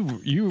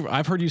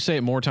 I've heard you say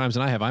it more times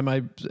than I have. I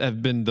might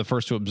have been the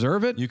first to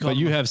observe it, but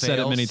you have said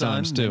it many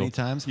times too. Many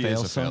times. He is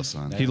Fail a fail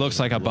son. son. He looks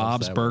like a Loves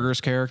Bob's that Burgers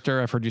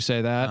character. I've heard you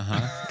say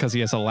that because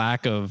he has a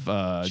lack of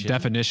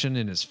definition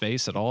in his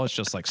face at all. It's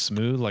just like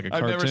smooth, like a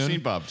I've cartoon. never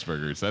seen Bob's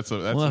Burgers. That's well,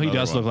 he another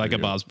does one look for like a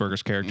you. Bob's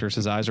Burgers character.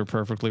 His eyes are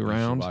perfectly word.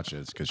 round. Watch it.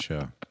 It's a good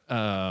show.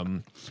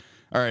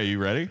 All right, you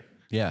ready?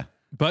 Yeah.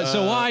 But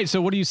so why?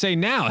 So what do you say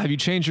now? Have you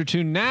changed your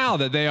tune now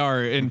that they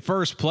are in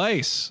first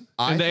place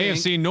I in the think-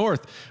 AFC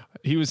North?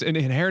 He was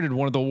inherited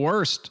one of the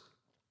worst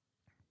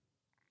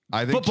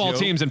I think football Joe-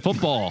 teams in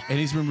football. And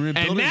he's been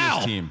rebuilding And now,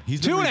 his team.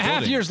 He's been 2.5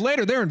 rebuilding. years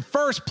later, they're in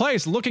first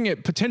place, looking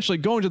at potentially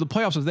going to the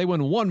playoffs if they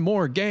win one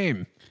more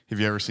game. Have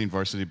you ever seen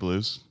Varsity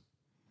Blues?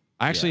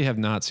 I actually have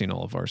not seen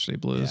all of Varsity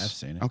Blues. Yeah, I've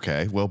seen it.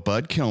 Okay, well,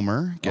 Bud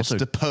Kilmer gets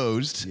Also-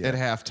 deposed at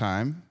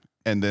halftime,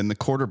 and then the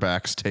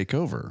quarterbacks take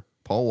over.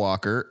 Paul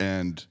Walker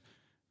and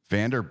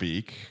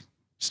Vanderbeek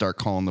start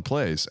calling the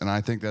plays, and I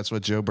think that's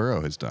what Joe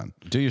Burrow has done.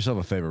 Do yourself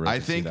a favor. Rick, I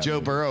and see think that Joe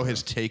movie. Burrow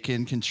has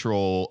taken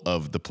control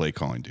of the play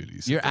calling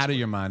duties. You're out of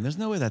your mind. There's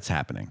no way that's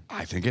happening.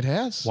 I think it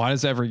has. Why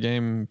does every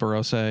game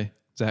Burrow say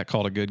Zach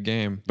called a good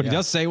game? But he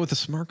does say it with a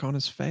smirk on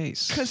his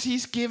face. Because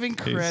he's giving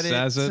credit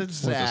says it to with a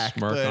Zach,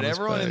 smirk but on his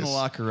everyone in the face.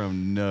 locker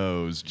room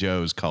knows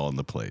Joe's calling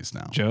the plays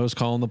now. Joe's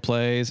calling the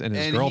plays, and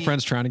his And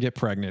girlfriend's trying to get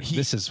pregnant. He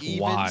This is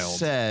even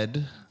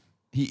wild.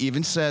 He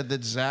even said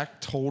that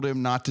Zach told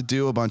him not to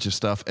do a bunch of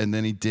stuff, and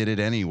then he did it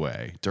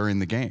anyway during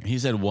the game. He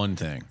said one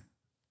thing.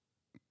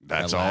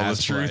 That's That all the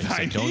last play. truth He I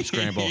said, need. don't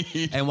scramble.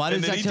 And why did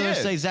And then Zach he Taylor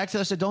did. say? Zach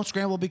Taylor said, don't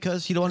scramble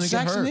because you don't want to get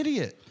Zach's hurt. an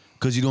idiot.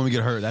 Because you don't want to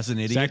get hurt. That's an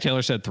idiot. Zach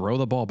Taylor said, throw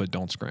the ball, but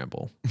don't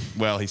scramble.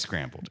 Well, he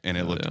scrambled, and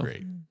it looked yeah.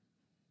 great.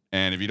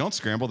 And if you don't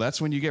scramble,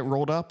 that's when you get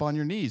rolled up on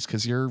your knees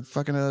because you're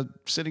fucking a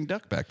sitting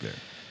duck back there.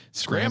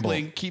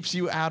 Scrambling keeps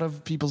you out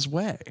of people's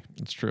way.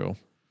 It's true.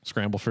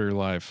 Scramble for your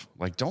life.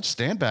 Like, don't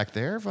stand back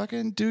there.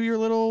 Fucking do your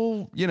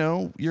little,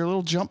 your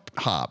little jump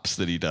hops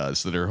that he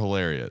does that are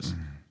hilarious.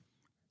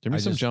 Give me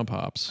some just- jump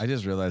hops. I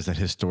just realized that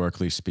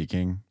historically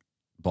speaking,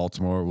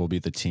 Baltimore will be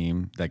the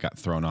team that got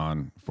thrown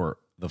on for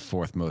the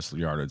fourth most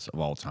yardage of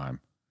all time.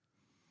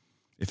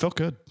 It felt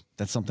good.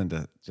 That's something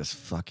to just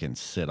fucking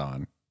sit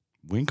on.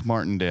 Wink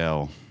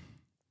Martindale.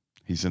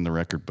 He's in the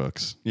record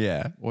books.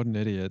 Yeah. What an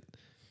idiot.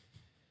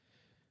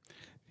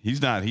 He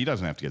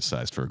doesn't have to get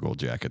sized for a gold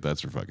jacket.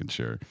 That's for fucking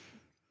sure.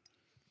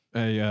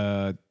 Hey,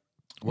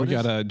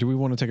 do we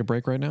want to take a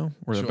break right now?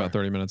 We're Sure. about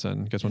 30 minutes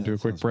in. You guys want to do a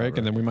that quick sounds break? about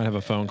And then we might have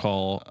a phone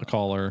call, a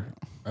caller.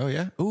 Oh,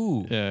 yeah?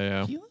 Ooh.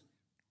 Yeah.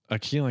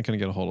 Keelan couldn't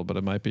get a hold of, but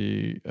it might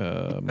be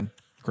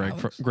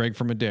Greg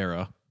from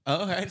Madeira.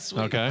 Oh, all right.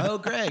 Sweet. Okay. Oh,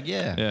 Greg.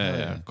 Yeah.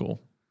 Yeah.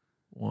 Cool.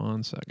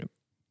 1 second.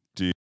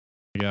 Do-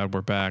 God,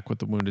 we're back with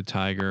the Wounded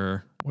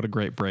Tiger. What a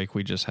great break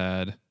we just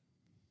had.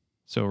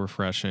 So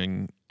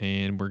refreshing.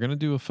 And we're going to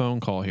do a phone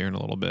call here in a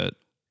little bit.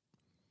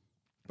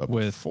 But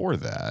With- before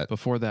that,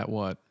 Before that,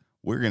 what?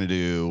 we're going to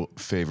do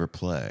favorite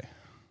play.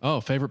 Oh,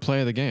 favorite play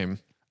of the game.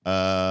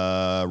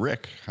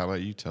 Rick, how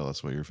about you tell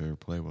us what your favorite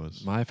play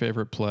was? My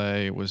favorite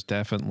play was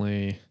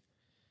definitely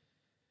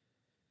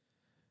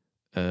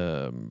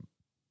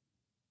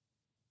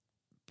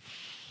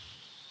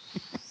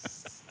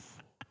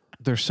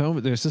there's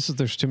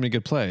too many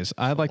good plays.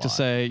 I'd like to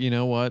say, you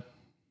know what?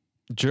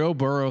 Joe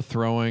Burrow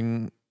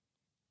throwing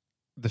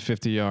the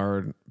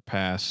 50-yard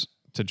pass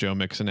to Joe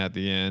Mixon at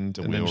the end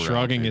The and then wheel route,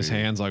 shrugging his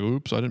baby. hands like,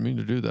 oops, I didn't mean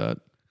to do that.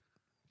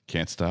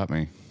 Can't stop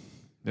me.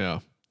 Yeah.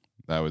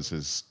 That was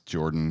his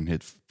Jordan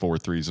hit 4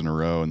 threes in a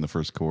row in the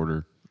first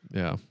quarter.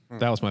 Yeah.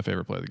 That was my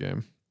favorite play of the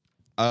game.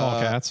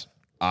 Paul Katz.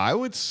 I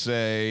would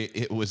say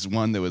it was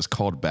one that was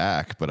called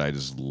back, but I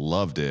just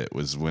loved it. It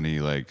was when he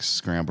like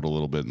scrambled a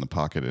little bit in the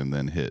pocket and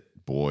then hit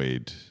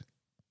Boyd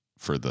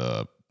for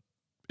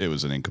it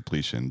was an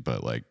incompletion,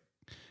 but like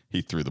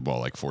he threw the ball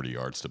like 40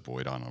 yards to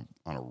Boyd on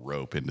a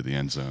rope into the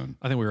end zone.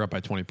 I think we were up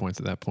by 20 points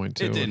at that point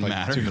too. It didn't with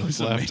like matter. 2 It minutes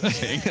was left.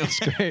 amazing. It was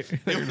great.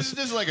 It was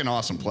just like an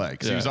awesome play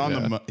because Yeah, he was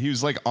on he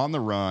was like on the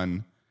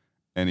run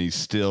and he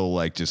still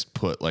like just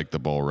put like the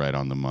ball right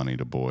on the money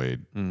to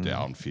Boyd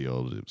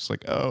downfield. It was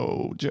like,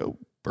 oh, Joe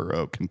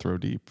Burrow can throw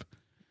deep.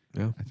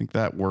 Yeah. I think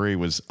that worry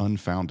was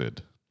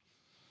unfounded.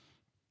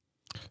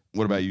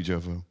 What about you,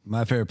 Jofo?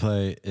 My favorite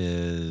play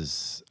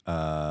is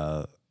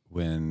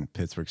when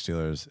Pittsburgh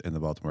Steelers and the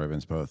Baltimore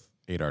Ravens both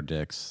ate our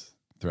dicks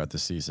throughout the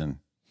season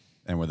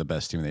and were the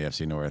best team in the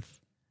AFC North.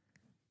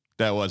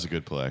 That was a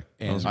good play.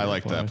 And I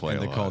like that play And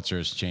a the lot. culture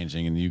is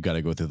changing, and you got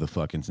to go through the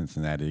fucking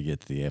Cincinnati to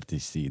get to the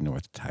FTC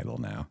North title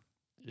now.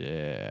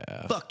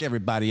 Yeah. Fuck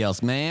everybody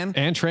else, man.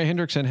 And Trey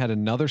Hendrickson had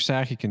another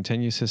sack. He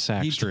continues his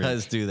sack He streak.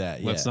 does do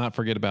that. Let's yeah. not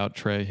forget about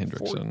Trey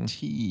Hendrickson.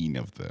 14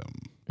 of them.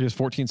 He has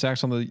 14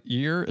 sacks on the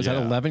year. Is that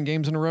Yeah. 11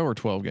 games in a row or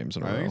 12 games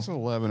in a I row? think it's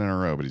 11 in a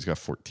row, but he's got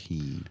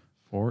 14.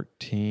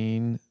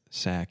 14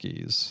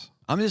 sackies.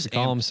 I'm just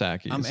Call him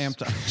sackies. I'm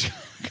amped up.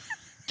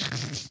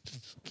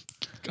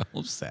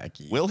 Call him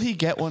Sacky. Will he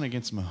get one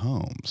against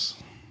Mahomes?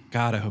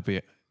 God,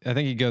 I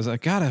think he goes,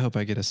 God, I hope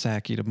I get a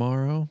sacky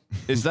tomorrow.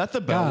 Is that the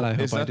God, I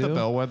hope is I that the do.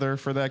 bellwether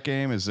for that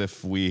game? Is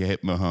if we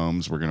hit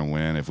Mahomes, we're gonna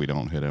win. If we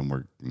don't hit him,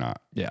 we're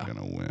not Yeah.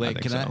 gonna win. Wait,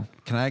 think can so.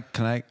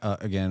 can I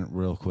again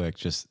real quick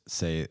just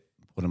say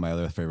one of my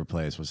other favorite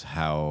plays was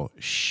how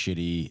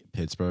shitty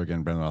Pittsburgh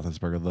and Brendan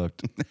Roethlisberger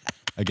looked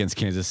against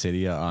Kansas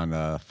City on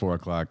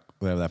 4:00,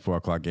 whatever that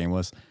 4:00 game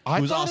was.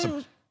 It was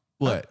awesome.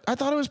 What? I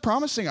thought it was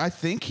promising. I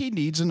think he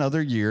needs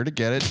another year to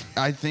get it.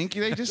 I think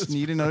they just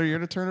need another year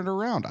to turn it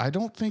around. I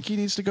don't think he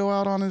needs to go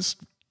out on his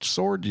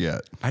sword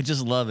yet. I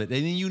just love it.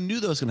 And you knew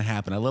that was going to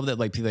happen. I love that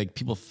like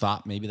people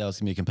thought maybe that was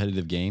going to be a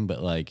competitive game,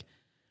 but like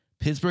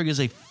Pittsburgh is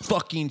a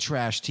fucking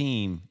trash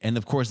team. And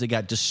of course they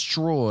got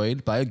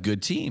destroyed by a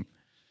good team.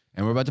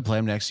 And we're about to play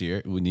them next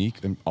year.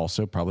 Unique and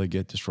also probably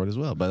get destroyed as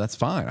well. But that's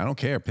fine. I don't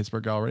care.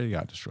 Pittsburgh already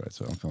got destroyed,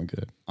 so I'm feeling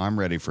good. I'm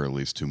ready for at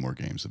least 2 more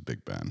games of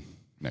Big Ben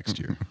next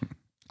year.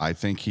 I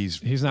think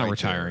he's not right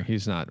retiring. there.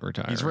 He's not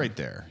retiring. He's right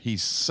there.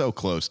 He's so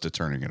close to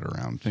turning it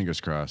around.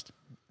 Fingers crossed.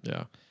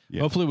 Yeah.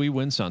 Yeah. Hopefully we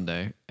win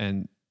Sunday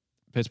and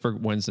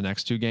Pittsburgh wins the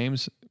next 2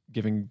 games,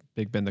 giving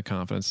Big Ben the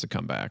confidence to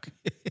come back.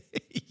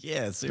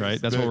 Yes.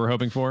 Right? That's what we're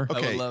hoping for. would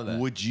Okay, love that.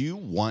 would you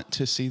want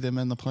to see them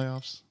in the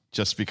playoffs?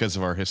 Just because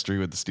of our history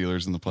with the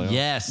Steelers in the playoffs?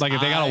 Yes. Like if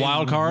they got a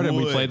wild card and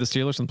we would. played the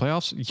Steelers in the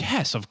playoffs?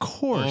 Yes, of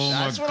course.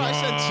 That's what I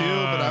said too,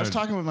 but I was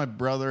talking with my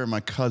brother and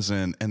my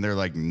cousin, and they're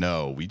like,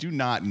 no, we do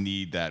not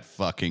need that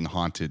fucking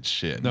haunted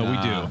shit. No, we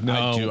do. No,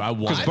 I do. I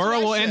want because it. Burrow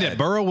That's will what I end said. it.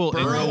 Burrow will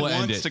Burrow end it. will end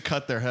wants it. to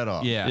cut their head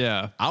off. Yeah.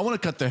 Yeah. I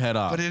want to cut their head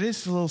off. But it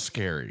is a little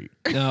scary.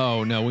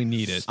 No, we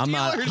need it. I'm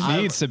not. It I,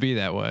 needs to be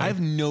that way. I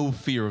have no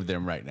fear of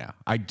them right now.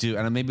 I do.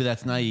 And maybe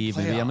that's naive.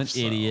 Maybe I'm an Playoffs,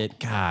 though. idiot.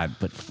 God,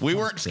 but We fuck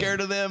weren't them.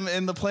 scared of them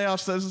in the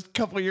playoffs those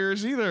couple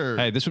years either.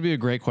 Hey, this would be a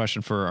great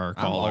question for our I'm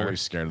caller.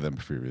 always scared of them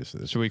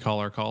previously. Should we call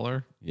our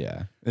caller?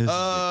 Yeah. Do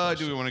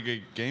we want to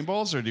get game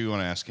balls or do we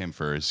want to ask him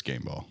for his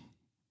game ball?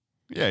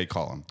 Yeah, you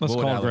call him. Let's What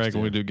would call Alex Greg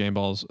when do? we do game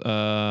balls.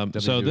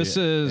 So this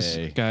is,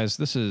 WWA. guys,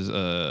 this is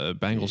a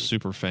Bengals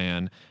super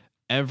fan.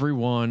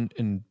 Everyone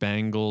in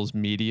Bengals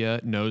media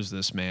knows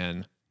this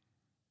man,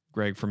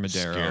 Greg from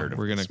Madero. Scared of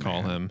We're going to this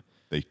call man. him.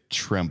 They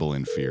tremble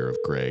in fear of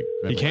Greg.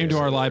 He came to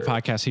our live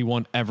podcast. He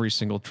won every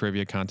single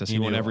trivia contest. He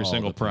won knew every all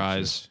single the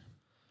prize. pictures.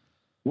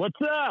 What's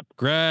up?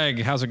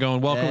 Greg, how's it going?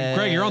 Welcome.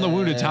 Greg, you're on the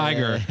Wounded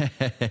Tiger.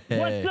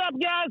 What's up,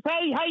 guys?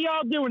 Hey, how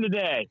y'all doing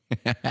today?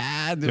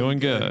 Doing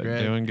good.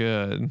 Greg. Doing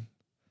good.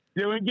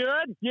 Doing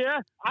good? Yeah.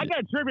 I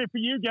got trivia for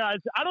you guys.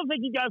 I don't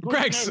think you guys want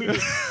Greg, to know who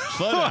this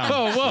Slow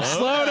down. whoa,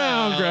 slow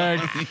down,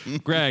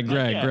 Greg. Greg.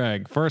 Yeah.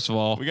 First of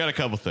all, We got a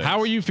couple things. how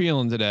are you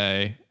feeling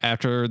today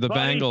after the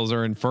Buddy. Bengals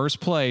are in first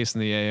place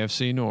in the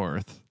AFC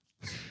North?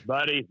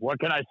 buddy. What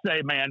can I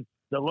say, man?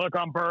 The look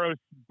on Burrow's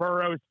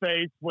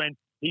face when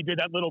he did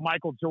that little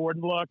Michael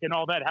Jordan look and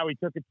all that, how he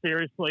took it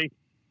seriously.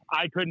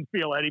 I couldn't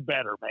feel any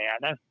better,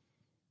 man.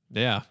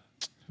 Yeah,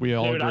 we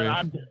all Dude, agree.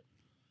 I'm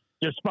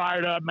just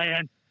fired up,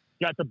 man.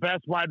 Got the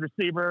best wide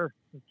receiver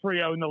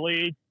trio in the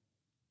league,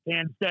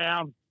 hands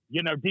down.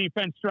 You know,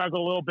 defense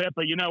struggled a little bit,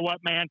 but you know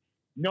what, man?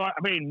 No, I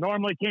mean,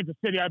 normally Kansas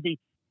City,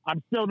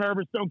 I'm still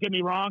nervous. Don't get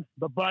me wrong,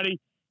 but buddy,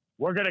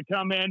 we're gonna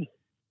come in.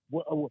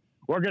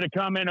 We're gonna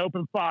come in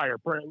open fire.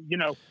 You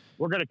know,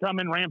 we're gonna come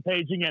in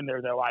rampaging in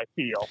there, though. I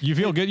feel. You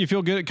feel good? You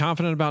feel good,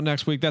 confident about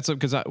next week? That's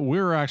because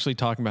we're actually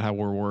talking about how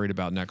we're worried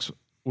about next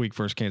week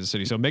versus Kansas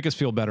City. So make us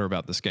feel better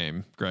about this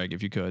game, Greg,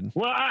 if you could.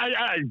 Well,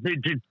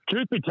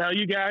 truth to tell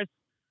you guys,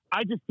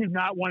 I just do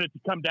not want it to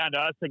come down to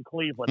us in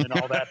Cleveland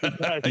and all that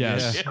because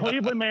Yes.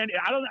 Cleveland, man,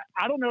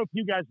 I don't know if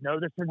you guys know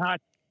this or not.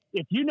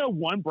 If you know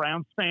one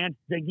Browns fan,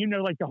 then you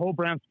know like the whole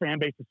Browns fan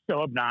base is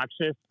so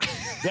obnoxious.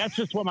 That's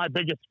just what my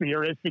biggest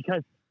fear is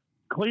because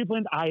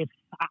Cleveland, I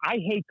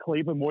hate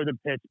Cleveland more than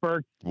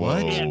Pittsburgh.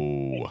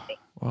 Whoa.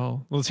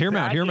 Well, let's hear him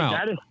out. Hear him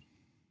out.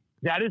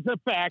 That is a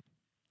fact.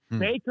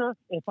 Baker,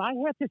 if I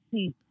have to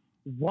see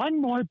one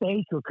more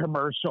Baker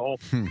commercial,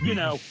 you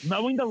know,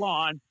 mowing the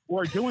lawn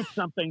or doing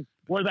something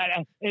where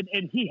that,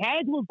 and he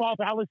had to involve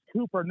Alice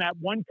Cooper in that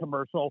one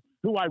commercial,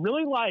 who I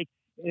really like,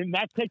 and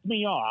that ticked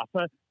me off.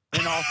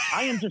 You know,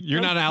 I am just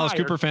You're so not an Alice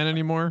tired. Cooper fan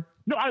anymore?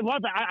 No, I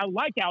love it. I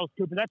like Alice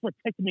Cooper. That's what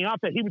ticked me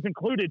off, that he was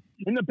included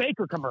in the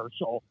Baker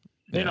commercial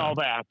and Yeah. all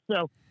that.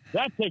 So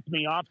that ticked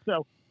me off.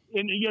 So,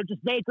 and you know,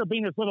 just Baker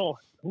being his little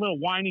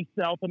whiny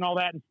self and all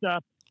that and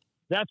stuff.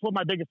 That's what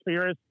my biggest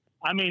fear is.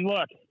 I mean,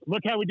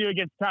 look how we do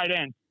against tight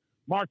ends.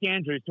 Mark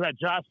Andrews, who had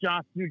Josh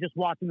Johnson, who just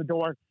walked in the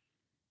door,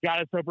 got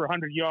us over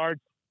 100 yards.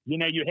 You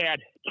know, you had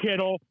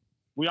Kittle.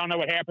 We all know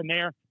what happened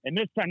there. And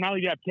this time, not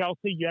only do you have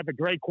Kelsey, you have a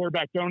great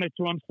quarterback throwing it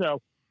to him.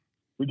 So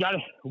we got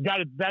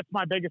to. That's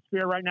my biggest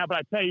fear right now. But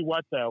I tell you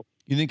what, though,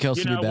 You think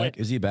Kelsey You will know, be back?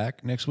 with- Is he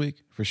back next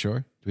week for sure?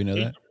 Do we know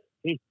that?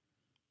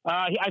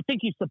 I think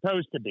he's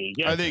supposed to be.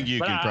 Yeah. I think you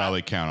But can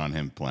probably count on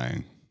him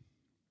playing.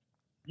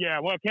 Yeah,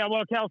 well,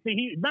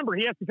 Kelsey, remember,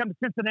 he has to come to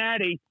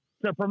Cincinnati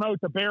to promote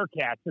the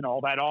Bearcats and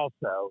all that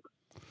also.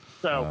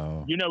 So,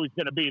 Oh. you know he's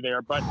going to be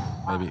there. But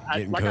Maybe I-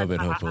 getting like I- COVID,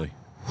 I- hopefully.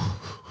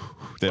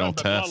 They don't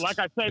but, test. like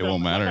I say, it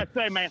won't matter. Like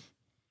I say, man,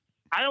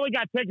 I only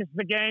got tickets to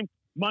the game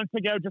months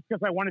ago just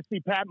because I want to see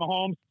Pat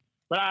Mahomes.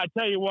 But I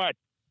tell you what,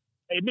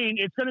 I mean,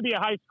 it's going to be a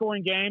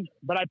high-scoring game.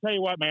 But I tell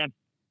you what, man,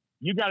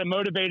 you got a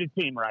motivated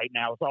team right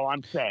now. Is all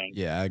I'm saying.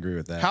 Yeah, I agree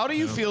with that. How do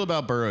you feel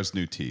about Burrow's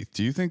new teeth?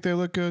 Do you think they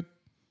look good?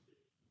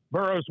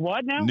 Burrow's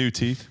what now? New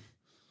teeth?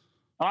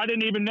 Oh, I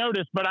didn't even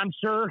notice, but I'm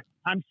sure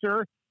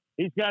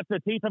he's got the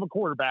teeth of a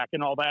quarterback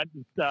and all that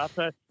and stuff.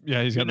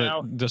 Yeah, he's got You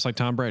know. just like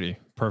Tom Brady.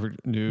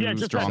 Perfect new Yeah,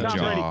 just strong like Tom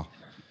jaw.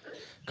 Brady.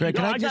 Greg,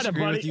 can No, I I got a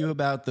disagree with buddy- you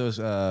about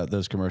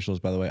those commercials?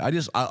 By the way,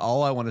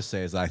 all I want to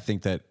say is I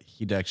think that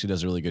he actually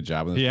does a really good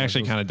job. In those He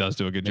actually commercials. kind of does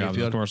do a good job in the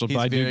Mayfield, commercials, he's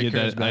but I do very get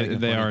that charismatic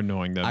and they funny. are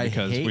annoying them I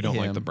because we hate don't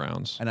like him, the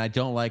Browns. and I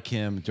don't like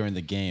him during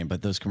the game.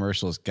 But those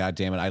commercials, God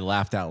damn it, I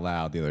laughed out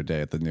loud the other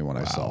day at the new one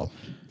I saw.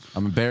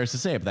 I'm embarrassed to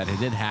say it, but that it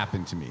did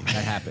happen to me.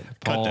 That happened.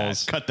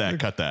 Pause. Cut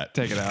that.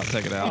 Take it out.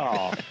 Take it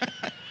out.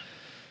 Oh,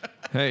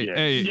 Hey,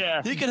 hey,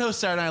 yeah. He could host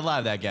Saturday Night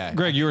Live. That guy.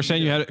 Greg, you were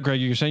saying you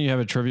have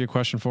a trivia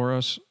question for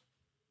us.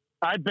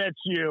 I bet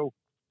you,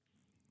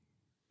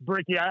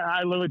 Bricky,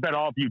 I literally bet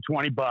all of you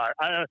 $20,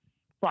 $5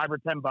 or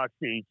 $10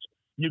 each.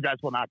 You guys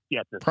will not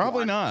get this. Probably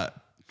one.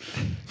 not.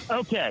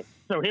 Okay,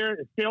 so here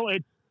still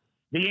it's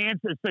the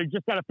answer. So you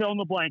just got to fill in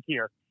the blank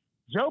here.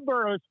 Joe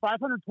Burrow's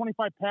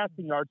 525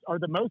 passing yards are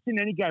the most in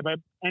any guy by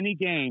any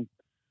game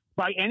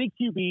by any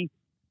QB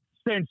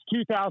since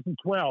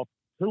 2012.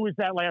 Who was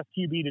that last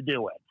QB to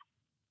do it?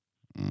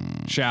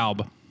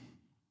 Schaub.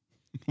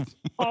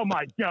 Oh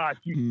my gosh,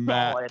 you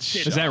Matt saw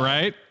it. Is that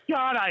right?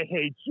 God, I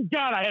hate you.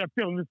 God, I had a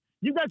feeling this.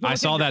 You guys. I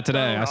saw that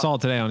today. I saw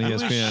it today on E Who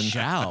is ESPN.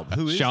 Schaub?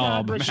 Who is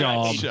Schaub. that?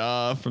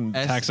 Schaub from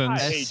Texans. I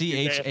hate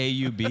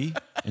you, man.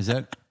 SCHAUB? Is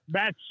that?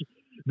 That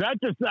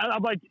just.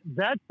 I'm like,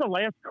 that's the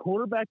last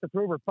quarterback to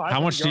throw over 500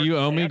 How much do you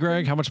yards owe me, passing?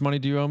 Greg? How much money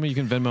do you oe me? You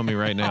can Venmo me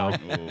right now.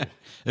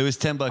 It was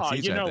 $10 Oh,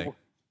 each. you I know. think.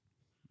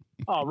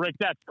 Oh, Rick,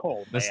 that's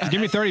cold. Man.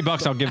 Give me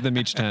 $30. I'll give them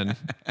each 10.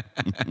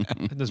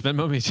 Does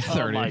Venmo me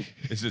 30? my-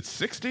 Is it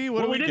 60? What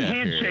Well, do we didn't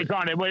get here? handshake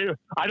on it.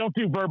 I don't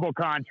do verbal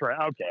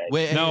contract. Okay.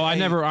 Wait, No, I hey,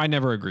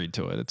 never agreed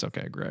to it. It's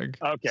okay, Greg.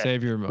 Okay.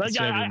 Save your But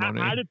save your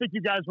money. I didn't think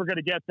you guys were going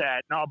to get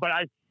that. No, but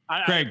I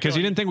Greg, because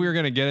you didn't think we were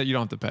going to get it, you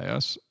don't have to pay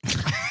us.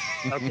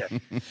 Okay.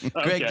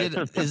 Greg, Okay,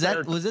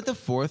 so was it the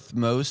fourth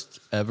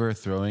most ever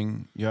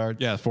throwing yard?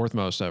 Yeah, fourth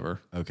most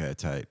ever. Okay,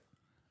 tight.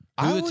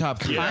 I Who are the would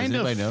top three? Does kind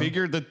anybody of know?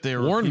 figured that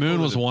there were Warren people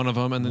Moon was that- one of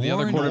them, and then the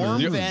other Warren quarterback.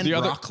 Norm Van The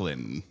other,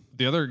 Brocklin.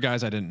 the other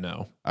guys I didn't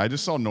know. I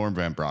just saw Norm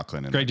Van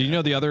Brocklin. Greg, do you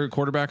know the other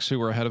quarterbacks who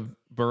were ahead of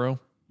Burrow?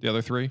 The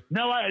other three?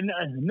 No,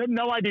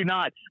 I do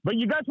not. But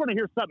you guys want to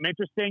hear something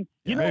interesting?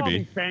 You know, all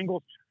maybe. these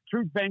Bengals,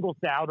 true Bengals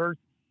doubters,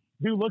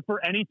 do look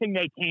for anything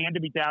they can to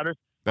be doubters.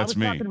 That's I was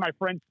me. talking to my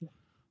friend.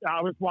 I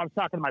was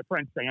talking to my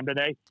friend Sam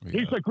today.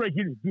 He's like, Greg,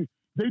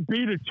 they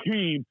beat a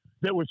team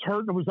that was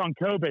hurt and was on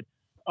COVID.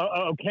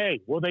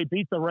 Okay, well, they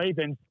beat the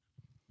Ravens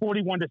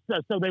 41 to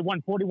so they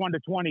won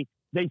 41-20.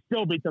 They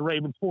still beat the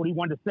Ravens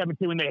 41-17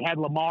 when they had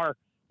Lamar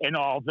and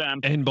all of them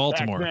In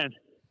Baltimore. back then.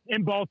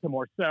 In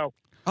Baltimore. So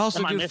Also,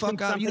 Am I dude, missing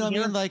fuck out. You know what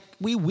I something mean? here? Like,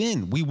 we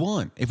win. We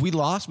won. If we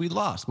lost, we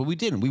lost. But we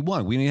didn't. We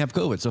won. We didn't have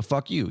COVID. So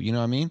fuck you. You know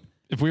what I mean?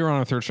 If we were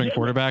on a third string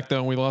quarterback, though,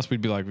 and we lost,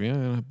 we'd be like,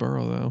 yeah,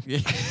 Burrow, though.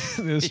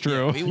 It's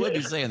true. Yeah, we would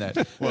be saying that.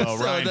 Well,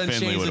 So Ryan it doesn't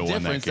Finley change would've the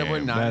won that difference that we're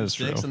game. 9-6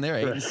 true. and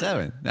they're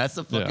 8-7. That's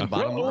the fucking Yeah.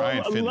 bottom line.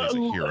 Ryan Finley's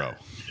a hero.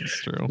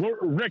 It's true. Well,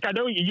 Rick, I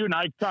know you and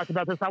I talked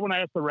about this. I want to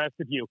ask the rest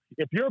of you.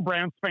 If you're a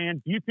Browns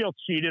fan, do you feel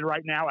cheated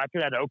right now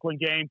after that Oakland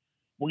game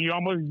when you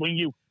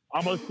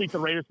almost beat the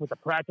Raiders with a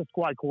practice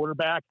squad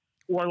quarterback,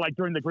 or like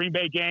during the Green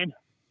Bay game,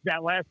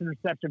 that last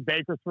interception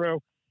Baker threw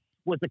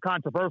was the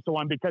controversial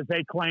one because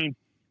they claimed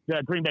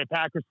the Green Bay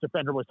Packers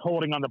defender was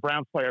holding on the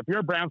Browns player. If you're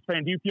a Browns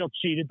fan, do you feel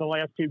cheated the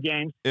last two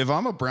games? If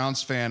I'm a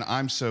Browns fan,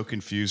 I'm so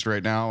confused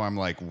right now. I'm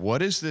like,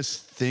 what is this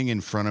thing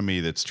in front of me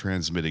that's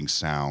transmitting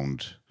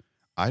sound?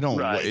 I don't.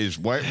 Right.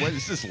 What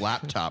is this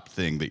laptop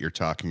thing that you're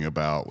talking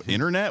about?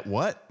 Internet?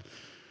 What?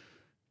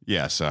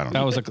 Yes, I don't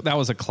know. That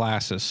was a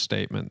classist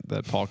statement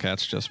that Paul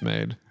Katz just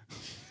made.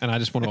 And I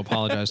just want to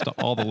apologize to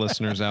all the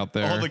listeners out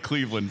there. All the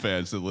Cleveland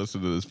fans that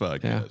listen to this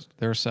podcast. Yeah,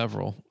 there are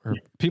several. Or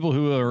people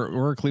who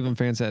were Cleveland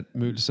fans that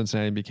moved to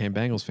Cincinnati and became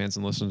Bengals fans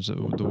and listened to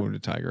The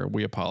Wounded Tiger.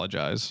 We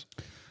apologize.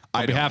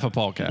 On behalf of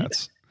Paul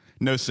Katz.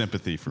 No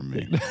sympathy from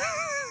me.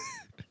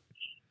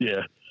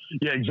 Yeah,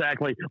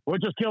 exactly.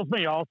 What just kills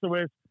me also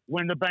is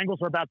when the Bengals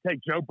were about to take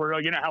Joe Burrow,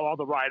 you know how all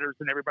the writers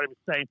and everybody was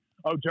saying,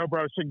 oh, Joe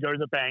Burrow shouldn't go to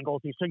the Bengals.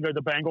 He shouldn't go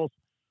to the Bengals.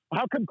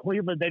 How come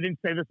Cleveland, they didn't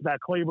say this about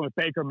Cleveland with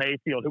Baker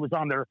Mayfield, who was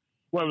on their,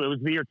 well, it was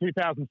the year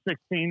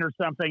 2016 or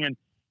something, and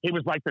he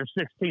was like their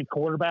 16th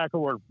quarterback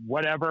or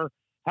whatever.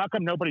 How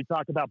come nobody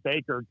talked about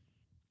Baker,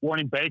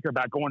 warning Baker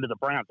about going to the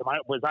Browns?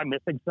 Was I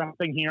missing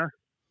something here?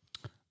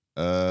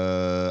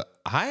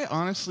 I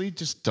honestly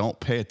just don't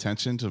pay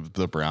attention to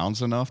the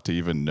Browns enough to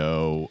even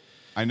know.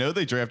 I know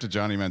they drafted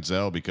Johnny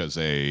Manziel because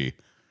a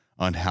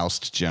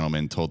unhoused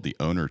gentleman told the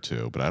owner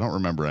to, but I don't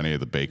remember any of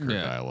the Baker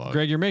dialogue.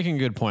 Greg, you're making a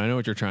good point. I know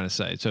what you're trying to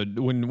say. So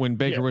when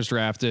Baker was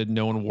drafted,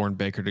 no one warned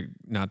Baker to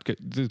not get,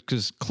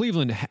 because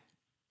Cleveland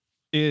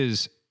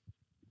is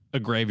a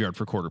graveyard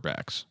for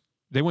quarterbacks.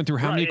 They went through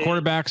how many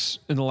quarterbacks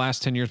in the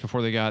last 10 years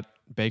before they got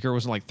Baker?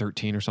 Was it like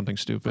 13 or something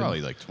stupid?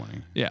 Probably like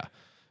 20. Yeah.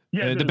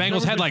 Yeah, The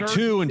Bengals had like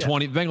 2 in yeah.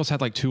 20. The Bengals had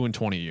like 2 in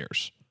 20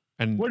 years.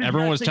 And What do you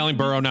everyone guys was think- telling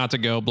Burrow not to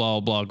go, blah,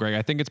 blah, Greg.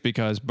 I think it's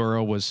because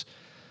Burrow was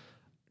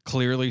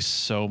clearly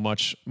so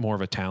much more of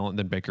a talent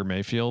than Baker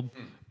Mayfield.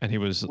 And he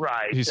was,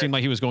 Right. he seemed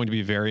like he was going to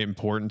be very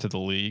important to the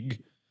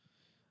league.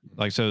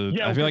 Like, so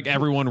Yeah, I feel like okay.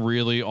 everyone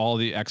really, all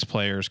the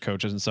ex-players,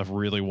 coaches and stuff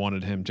really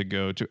wanted him to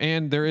go to.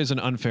 And there is an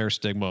unfair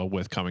stigma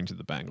with coming to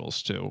the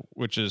Bengals too,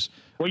 which is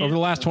Well, over the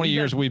last 20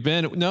 years,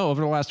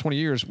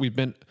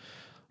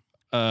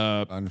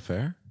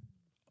 unfair.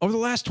 over the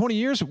last 20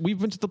 years, we've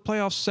been to the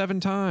playoffs 7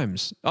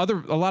 times. A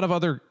lot of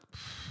other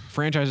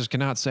franchises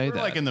cannot say We're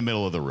that. like in the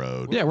middle of the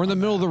road. Yeah, we're in the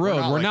middle of the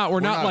road. We're not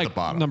at the like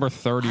bottom. number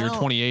 30 or I don't-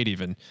 28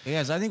 even.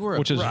 Yes, I think we're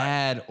Which a is-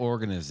 bad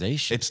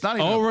organization. It's not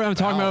even. I'm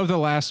talking about over the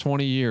last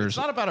 20 years. It's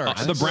not about our.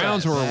 The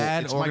Browns were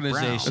bad It's Mike Brown.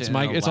 organization. It's in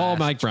Mike. the It's all last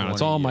Mike Brown.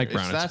 It's all 20 Mike years.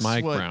 Brown. It's That's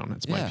Mike what- Brown.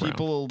 It's yeah. Mike Brown.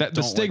 People The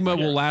don't stigma like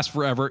will that. last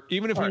forever.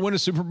 Even if we win a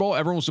Super Bowl,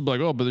 everyone will still be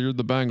like, "Oh, but you're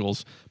the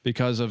Bengals,"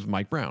 because of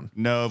Mike Brown.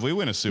 No, if we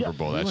win a Super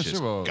Bowl, that's win just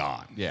Super Bowl.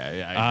 gone.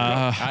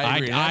 Yeah, I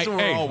agree. That's what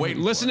we're all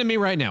waiting listen for. to me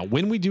right now.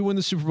 When we do win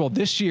the Super Bowl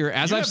this year,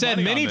 as You I've have said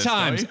money on many this, don't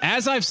times, you?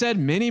 as I've said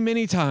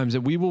many times,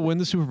 that we will win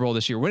the Super Bowl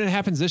this year. When it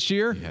happens this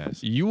year,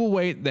 Yes. you will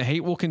wait. The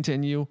hate will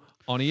continue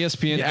on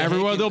ESPN. Yeah,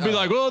 Everyone, hate they'll can- be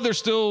like, "Oh, there's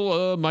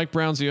still Mike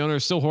Brown's the owner.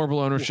 Still horrible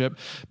ownership."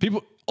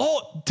 People.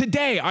 Oh,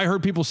 today I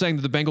heard people saying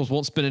that the Bengals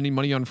won't spend any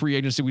money on free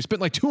agency. We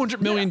spent like $200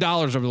 million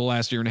over the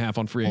last year and a half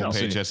on free Won't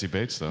agency. pay Jesse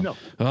Bates though.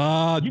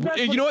 No. You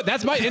guys know what?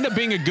 That might end up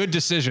being a good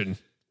decision.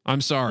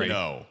 I'm sorry.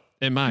 No.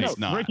 It might. It's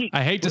not. Ricky,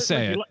 I hate to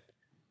say it.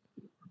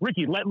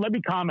 Ricky, let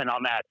me comment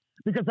on that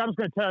because I was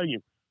going to tell you,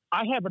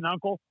 I have an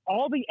uncle.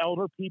 All the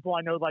elder people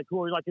I know, like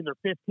who are like in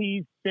their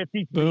 50s,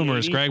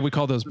 Boomers, 80s, Greg. We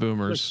call those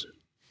boomers.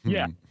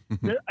 Yeah,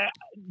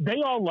 they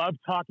all love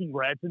talking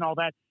Reds and all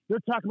that. They're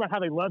talking about how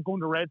they love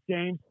going to Reds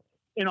games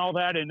and all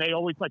that, and they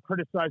always like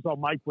criticize, "Oh,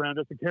 Mike Brown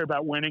doesn't care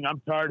about winning.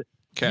 I'm tired."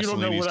 You don't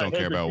know Castellinis what I don't had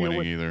care to about deal winning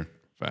with either.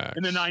 Facts.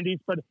 in the 90s.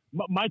 But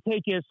my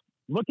take is,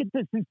 look at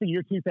this since the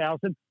year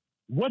 2000.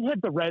 What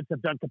have the Reds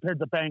have done compared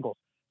to the Bengals?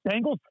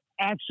 Bengals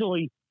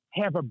actually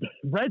have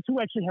Reds who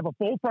actually have a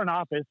full front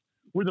office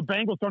where the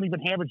Bengals don't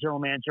even have a general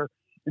manager.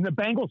 And the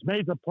Bengals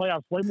made the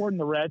playoffs way more than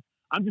the Reds.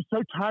 I'm just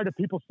so tired of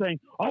people saying,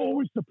 "I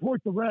always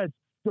support the Reds."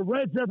 The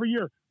Reds every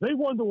year. They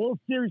won the World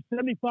Series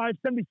 75,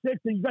 76,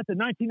 and you got the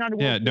 1990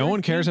 World Yeah, Series. no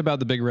one cares about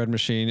the big red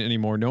machine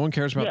anymore. No one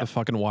cares about Yeah. the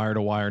fucking wire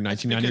to wire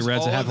 1990 Because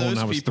Reds. I all had of one when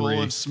those I was people 3.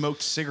 have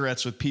smoked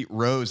cigarettes with Pete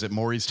Rose at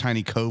Maury's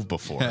Tiny Cove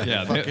before.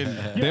 Yeah,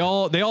 Fucking- they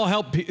all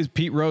helped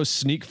Pete Rose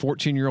sneak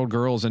 14-year-old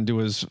girls into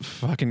his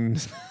fucking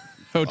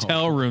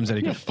hotel rooms that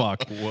he could fuck.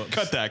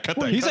 cut that.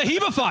 He's a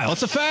hemophile.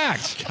 It's a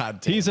fact. God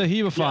damn. He's a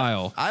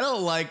hemophile. I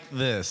don't like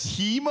this.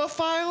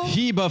 Hemophile?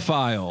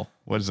 Hemophile.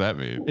 What does that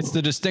mean? It's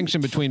the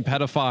distinction between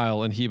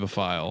pedophile and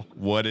hemophile.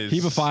 What is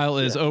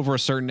Hemophile is over a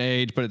certain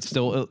age, but it's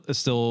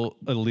still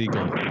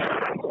illegal.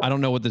 I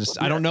don't know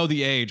I don't know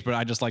the age, but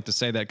I just like to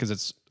say that because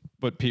it's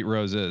what Pete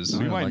Rose is.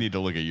 We might need to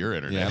look at your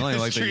internet. Yeah, I don't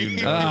even like that history.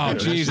 you know. Oh,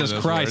 Jesus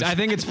those Christ. words. I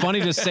think it's funny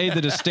to say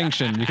the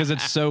distinction because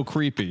it's so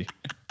creepy.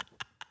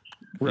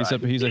 He's a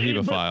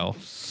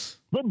hemophile.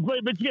 But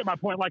you get my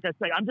point. Like I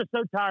say, I'm just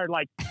so tired.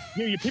 Like,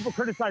 you people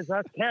criticize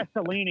us.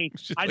 Castellini,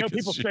 I know Like,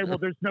 people it's say, true. well,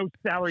 there's no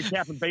salary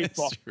cap in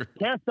baseball. true.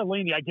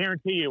 Castellini, I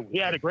guarantee you, he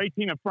had a great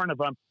team in front of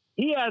him.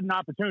 He had an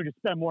opportunity to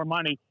spend more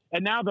money.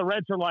 And now the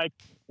Reds are like,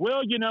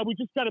 well, we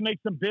just got to make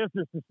some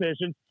business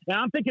decisions. And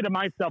I'm thinking to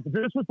myself, if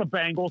this was the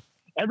Bengals,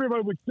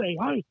 everybody would say,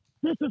 hey,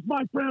 this is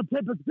Mike Brown.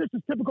 This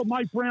is typical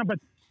Mike Brown. But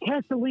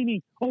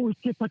Castellini always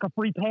gets like a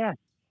free pass.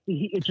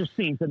 It just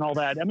seems and all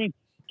that. I mean,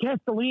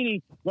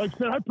 Castellini, like I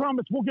said, I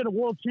promise we'll get a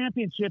world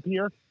championship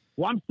here.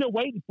 Well, I'm still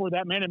waiting for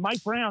that, man. And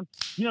Mike Brown,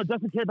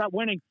 doesn't care about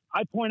winning.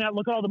 I point out,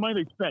 look at all the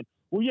money they spent.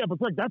 Well, yeah,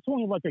 but look, that's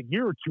only like a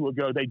year or two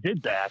ago they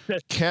did that.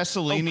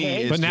 Castellini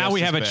Okay. is But now just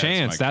we as have a bad as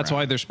chance. Mike That's Brown.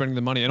 why they're spending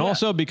the money, and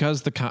also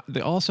because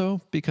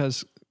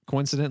because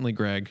coincidentally,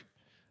 Greg,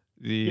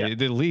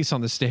 the lease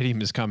on the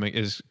stadium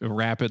is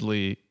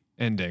rapidly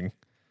ending.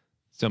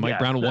 So Mike Yeah,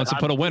 Brown wants to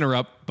I'm- put a winner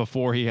up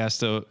before he has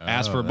to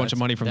ask for a bunch of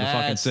money from the fucking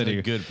that's a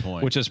city. good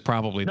point. Which is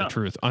probably the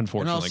truth, And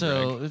unfortunately.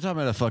 also, Greg. they're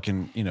talking about a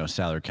fucking,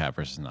 salary cap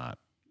versus not.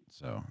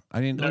 So, I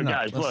mean, No, we're not-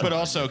 guys, let's look. not But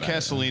also, argue about it.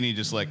 Castellini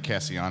just let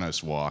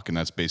Castellanos walk, and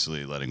that's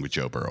basically letting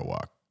Joe Burrow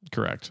walk,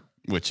 Correct.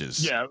 which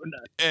is Yeah.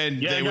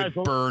 And Yeah, they guys,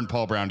 would burn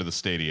Paul Brown to the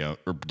stadium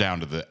or down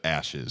to the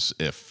ashes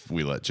if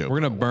we let Joe. We're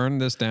gonna Burrow walk. burn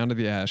this down to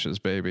the ashes,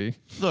 baby.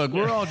 Look,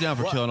 we're all down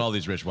for killing all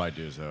these rich white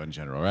dudes, though, in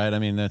general, right? I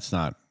mean,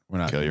 we're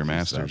not Kill your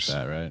confused about masters.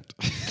 that, right?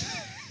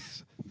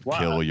 Well,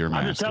 Kill your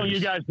I'm just telling you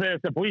masters. guys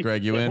this: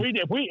 Greg, you in?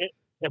 if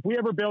we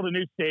ever build a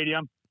new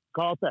stadium,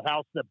 call it the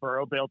house that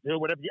Burrow built, or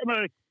whatever.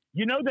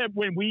 You know that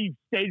when we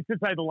stayed since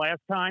the last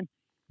time,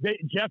 that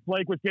Jeff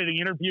Blake was getting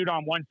interviewed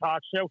on one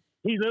talk show.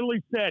 He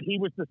literally said he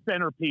was the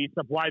centerpiece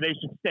of why they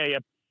should stay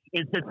up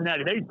in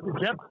Cincinnati.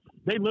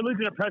 They literally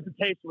did a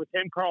presentation with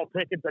him, Carl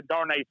Pickens, and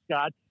Darnay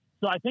Scott.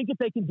 So I think if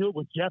they can do it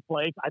with Jeff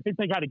Blake, I think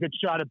they got a good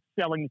shot of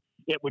selling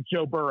it with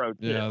Joe Burrow.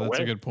 Yeah, that's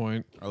a good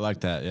point. I like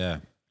that, yeah.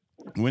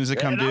 When does it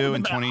come And I'm due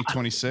in about-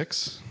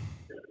 2026?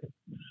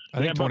 I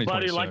think but buddy,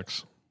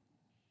 2026.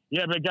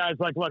 Yeah, but guys,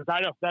 look,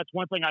 that's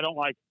one thing I don't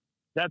like.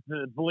 That's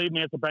believe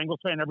me, as a Bengals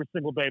fan, every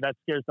single day that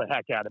scares the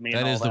heck out of me.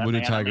 That and is all the Voodoo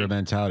man. Tiger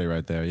mentality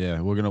right there.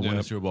 Yeah, we're gonna win the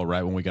Yep. Super Bowl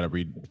right when we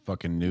gotta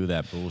fucking knew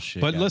that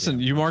bullshit. But listen,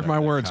 you mark my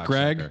words,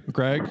 Greg. Cocksucker.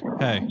 Greg,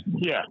 hey,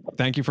 Yeah,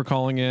 thank you for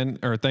calling in,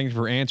 or thank you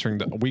for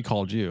answering. We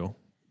called you.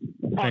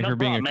 Thank you for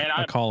being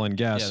a call-in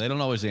guest. Yeah, they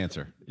don't always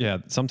answer. Yeah,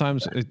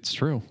 sometimes it's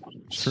true.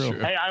 It's true.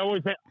 Hey, I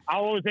always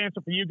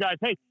answer for you guys.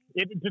 Hey,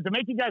 to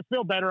make you guys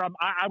feel better,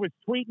 I was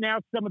tweeting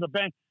out some of the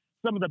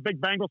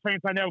big Bengals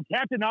fans I know.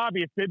 Captain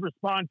Obvious did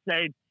respond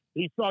saying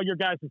he saw your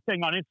guys'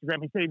 thing on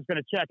Instagram. He said he was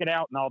going to check it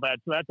out and all that.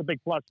 So that's a big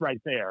plus right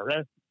there.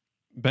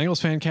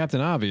 Bengals fan Captain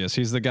Obvious.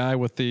 He's the guy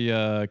with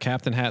the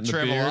captain hat and the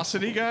beard.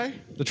 Travelocity guy?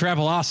 The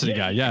Travelocity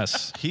guy,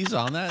 yes. He's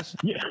on that?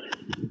 Yeah.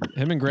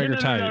 Him and Greg are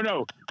tight.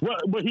 No. Well,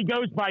 he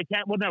goes by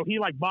he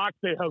like mocks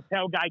the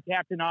hotel guy,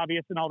 Captain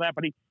Obvious, and all that.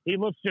 But he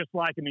looks just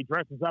like him. He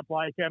dresses up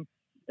like him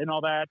and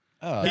all that.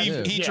 Oh,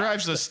 He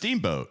drives a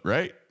steamboat,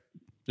 right?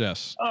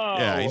 Yes. Oh,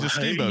 Yeah, he's a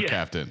steamboat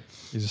captain.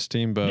 He's a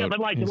steamboat. Yeah, but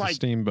he's a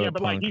steamboat. Yeah,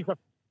 but like punk.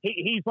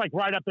 he's like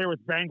right up there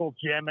with Bengals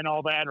Jim and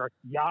all that, or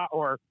yacht,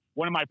 or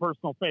one of my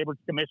personal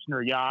favorites,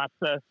 Commissioner Yachts.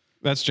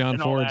 That's John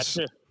Ford's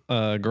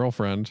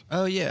girlfriend.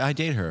 Oh, yeah, I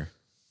date her.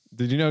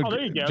 Did you know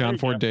there you go, John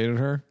Ford dated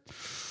her?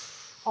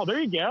 Oh,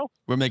 there you go.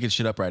 We're making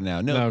shit up right now.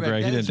 No,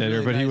 Greg, he that didn't is date her,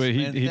 really but nice,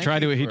 man. he tried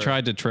Thank to you he for-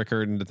 tried to trick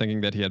her into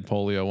thinking that he had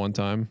polio one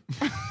time.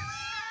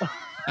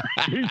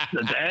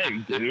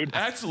 Dang, dude.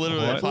 That's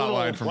literally a plot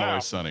line from Wow.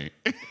 Always Sunny.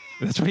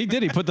 That's what he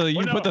did. He put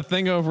the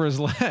thing over his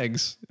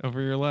legs, over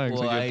your legs,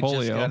 Well, like I you just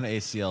had got an polio.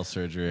 ACL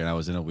surgery and I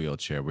was in a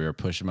wheelchair. We were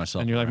pushing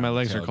myself. And you're like, around my the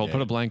legs are cold.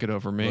 Put a tailgate. blanket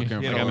over me. Looking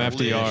Like for I'm a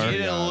He FDR.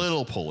 had a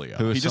little polio.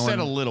 Who was He just had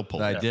a someone little polio.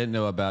 that I didn't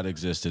know about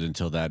existed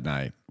until that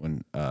night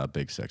when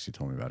Big Sexy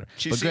told me about her.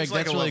 She But Greg, seems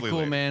like that's a really lovely cool,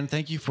 lady. man.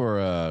 Thank you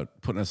for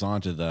putting us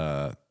on to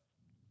the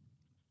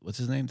what's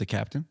his name, the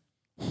captain.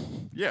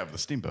 Yeah, the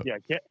steamboat.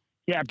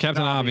 Yeah,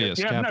 Captain Obvious.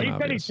 Yeah, Captain no,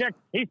 Obvious.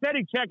 he said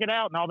he'd check it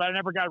out and all that. I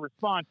never got a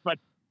response, but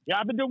yeah,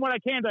 I've been doing what I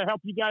can to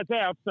help you guys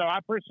out, so I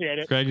appreciate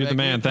it. Greg, you're the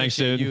Greg, we man. Thanks,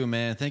 appreciate dude. You,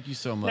 man. Thank you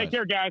so much. Take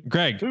care, guys.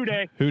 Greg. Who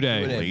day? Who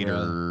day? Later.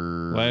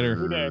 Later.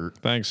 Who day?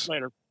 Thanks.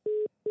 Later.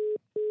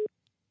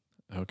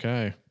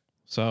 Okay.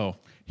 So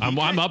I'm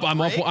could up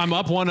break-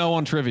 1-0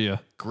 on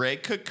trivia.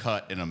 Greg could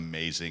cut an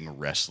amazing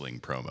wrestling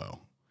promo.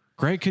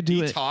 Greg could do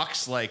He it.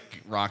 talks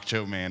like Rock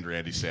Joe Man,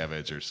 Randy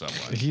Savage, or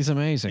someone. He's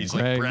amazing. He's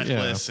Greg, like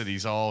breathless and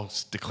he's all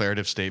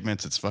declarative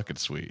statements. It's fucking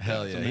sweet.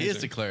 Hell yeah, he is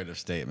declarative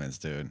statements,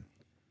 dude.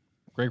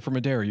 Greg from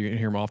Madera. You can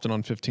hear him often on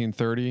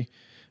 1530.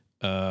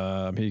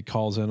 He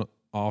calls in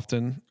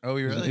often. Oh,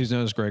 you really? He's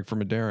known as Greg from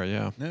Madera.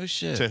 Yeah. No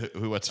shit. To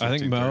who? What's I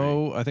think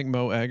 1530? I think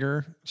Mo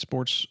Egger,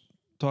 sports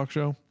talk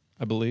show.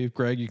 I believe.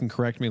 Greg, you can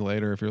correct me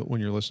later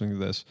when you're listening to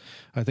this.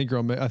 I think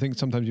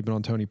sometimes you've been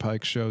on Tony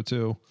Pike's show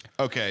too.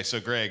 Okay, so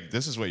Greg,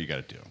 this is what you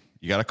got to do.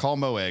 You got to call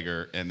Mo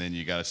Egger, and then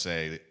you got to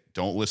say,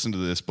 "Don't listen to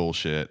this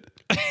bullshit.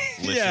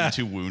 Listen Yeah.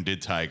 to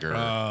Wounded Tiger."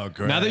 Oh,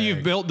 Greg. Now that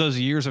you've built those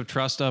years of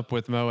trust up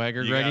with Mo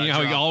Egger, Greg, gotta you know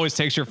how he drop- always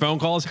takes your phone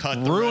calls.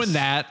 Cut the Ruin rest-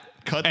 that.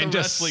 Cut the and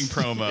just- wrestling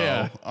promo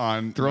Yeah.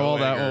 on Throw Mo all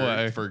that Egger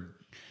away. for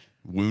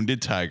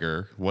Wounded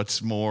Tiger.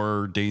 What's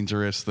more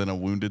dangerous than a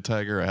wounded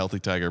tiger? A healthy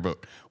tiger,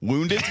 but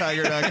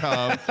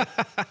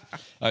woundedtiger.com.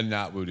 a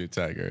not wounded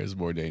tiger is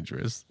more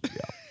dangerous.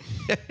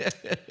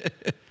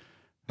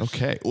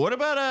 Okay. What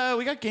about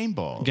we got game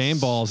balls. Game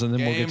balls, and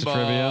then we'll get to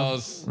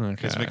balls. trivia.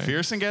 Okay. Is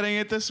McPherson getting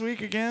it this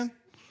week again?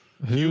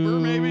 Who, Huber,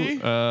 maybe?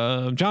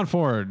 John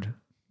Ford.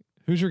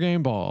 Who's your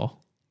game ball?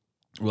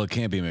 Well, it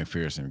can't be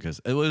McPherson because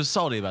it was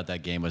salty about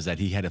that game was that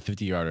he had a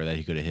 50-yarder that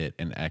he could have hit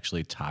and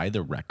actually tie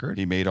the record.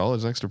 He made all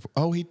his extra.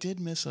 Oh, he did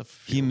miss a.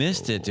 He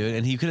missed it, dude,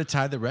 and he could have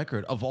tied the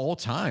record of all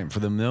time for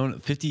the known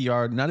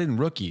 50-yard, not in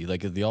rookie,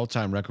 like the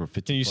all-time record.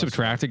 50. Can you plus.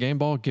 subtract a game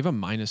ball? Give him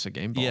minus a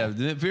game ball. Yeah,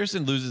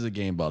 McPherson loses a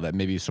game ball that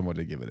maybe someone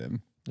would give it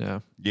him.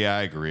 Yeah. Yeah,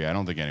 I agree. I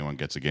don't think anyone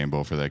gets a game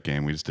ball for that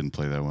game. We just didn't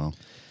play that well.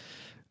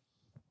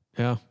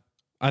 Yeah.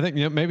 I think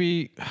I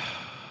maybe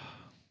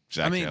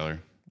mean, Taylor.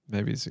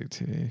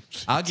 CT.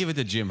 I'll give it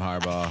to Jim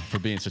Harbaugh for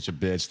being such a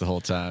bitch the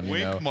whole time. You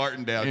Wink know?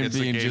 Martindale and gets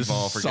the being game just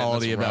ball for getting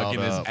salty us about riled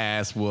getting his up.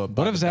 ass whooped.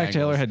 What by if the Zach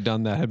Taylor Bengals. had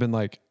done that? Had been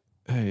like,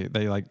 hey,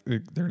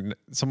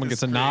 someone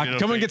Just gets a knock. created a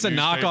Someone fake gets a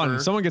knock on.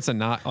 newspaper. Someone gets a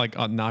knock, like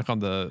a knock on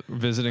the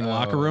visiting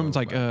locker room. It's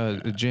like,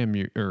 Jim,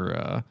 you've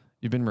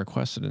been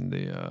requested in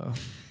the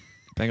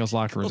Bengals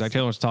locker room. Zach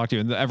Taylor wants to talk to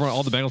you, and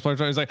all the Bengals players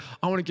are like,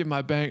 I want to give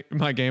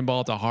my game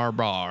ball to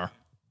Harbaugh.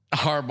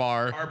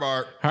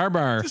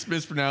 Harbaugh. Just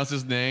mispronounce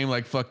his name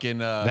like fucking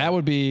That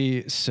would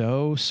be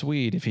so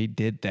sweet if he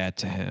did that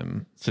to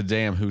him.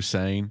 Saddam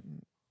Hussein.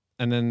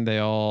 And then they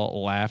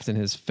all laughed in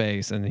his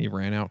face, and he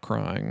ran out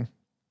crying.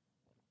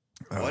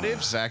 What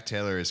if Zach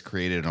Taylor has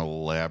created an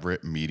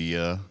elaborate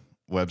media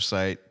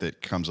website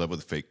that comes up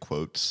with fake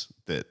quotes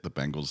that the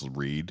Bengals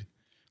read?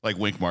 Like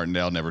Wink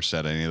Martindale never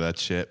said any of that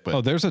shit,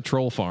 but There's a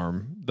troll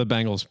farm the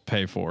Bengals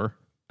pay for,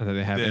 and then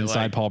they have they're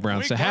inside like, Paul Brown.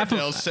 Wink So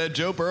Martindale said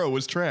Joe Burrow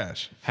was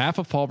trash, half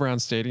of Paul Brown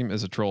Stadium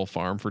is a troll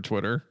farm for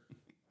Twitter.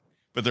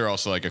 but they're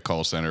also like a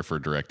call center for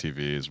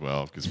DirecTV as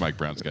well because Mike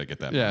Brown's got to get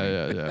that.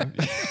 money.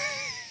 Yeah.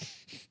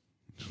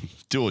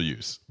 Dual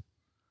use.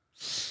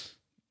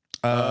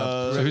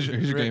 So who's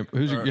your game?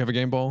 You have a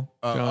game ball?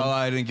 John?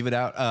 I didn't give it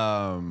out.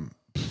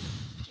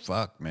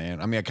 fuck,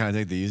 man. I mean, I kind of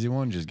take the easy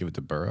one, just give it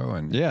to Burrow,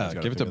 and Yeah, he's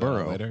gotta give it to figure that out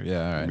Burrow. later.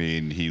 Yeah, all I right.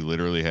 mean, he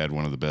literally had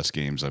one of the best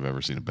games I've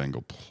ever seen a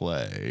Bengal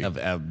play.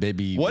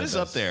 Baby, What is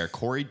up there?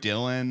 Corey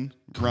Dillon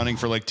running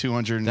for like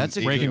 200. That's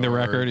a breaking the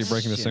record. He's Shit,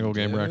 breaking the single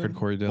game dude. record.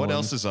 Corey Dillon. What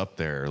else is up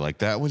there? Like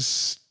that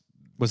was.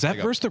 Was that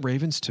versus the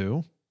Ravens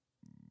too?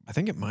 I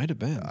think it might have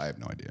been. I have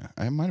no idea.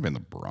 It might have been the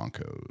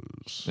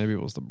Broncos. Maybe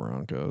it was the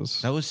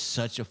Broncos. That was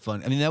such a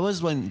fun. I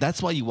mean,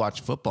 that's why you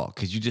watch football,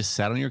 because you just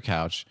sat on your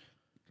couch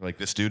Like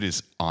this dude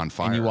is on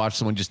fire. and you watch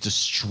someone just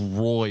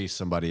destroy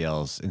somebody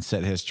else and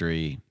set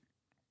history.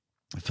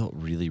 It felt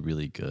really,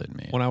 really good,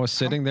 man. When I was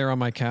sitting there on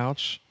my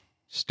couch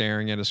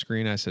staring at a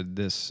screen, I said,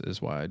 "This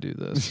is why I do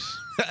this.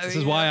 This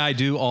is why I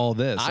do all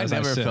this." I as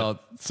never sit. felt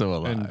so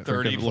alive. And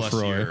 30 freaking plus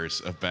Lefroy.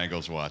 years of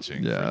Bengals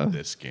watching Yeah. for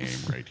this game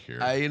right here.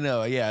 I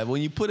know, yeah.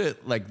 When you put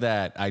it like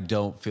that, I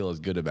don't feel as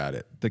good about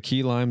it. The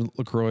key lime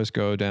LaCroix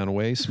go down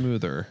way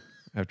smoother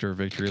after a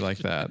victory like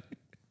that.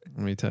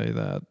 Let me tell you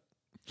that.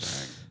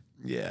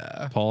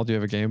 Yeah. Paul, do you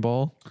have a game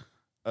ball?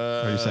 Or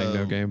are you saying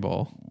no game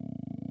ball?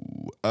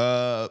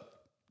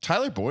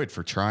 Tyler Boyd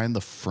for trying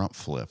the front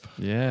flip.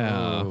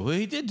 Yeah. Well,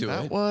 he did do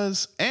That it.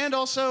 was, and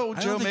also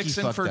don't Joe think he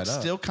Mixon fucked for that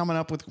up. still coming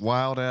up with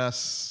wild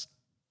ass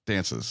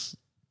dances.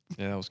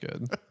 Yeah, that was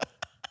good.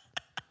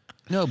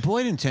 No,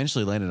 Boyd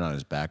intentionally landed on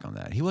his back on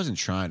that. He wasn't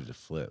trying to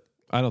flip.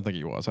 I don't think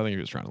he was. I think he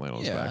was trying to land on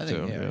his back I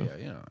think, too.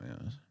 yeah.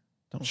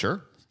 Don't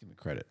Sure. give me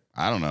credit.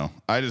 I don't know.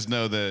 I just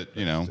know that,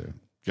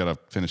 got to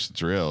finish the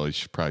drill. He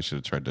probably should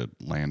have tried to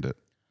land it.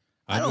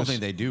 I don't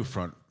think they do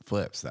front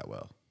flips that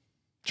well.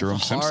 Jerome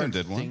It's a hard Simpson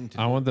did thing one. to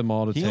I do. want them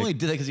all to He take. only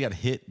did that because he got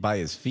hit by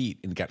his feet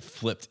and got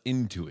flipped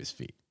into his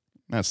feet.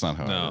 That's not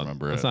how I no,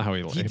 remember that's it. not how he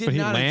He landed. did But he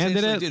not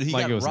landed intentionally it do it. He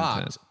like got it was rocked.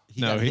 intent.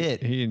 He no, got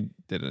hit. He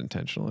did it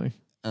intentionally.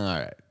 All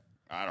right.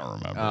 I don't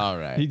remember. All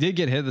right. He did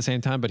get hit at the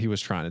same time, but he was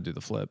trying to do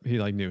the flip. He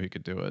knew he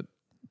could do it.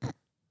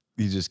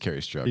 He just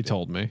carries stroke. He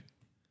told me.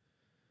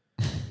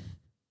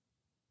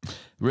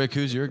 Rick,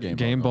 who's your game?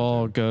 Game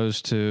ball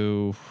goes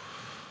to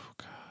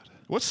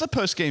What's the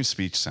post game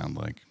speech sound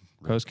like?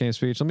 post game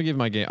speech. Let me give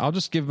my game. I'll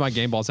just give my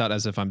game balls out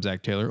as if I'm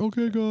Zach Taylor.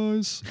 Okay,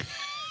 guys.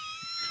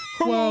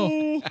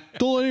 Well,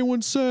 don't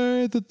anyone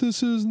say that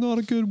this is not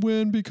a good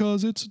win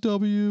because it's a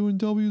W and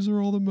W's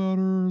are all that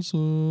matters.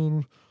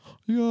 You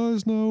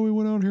guys know we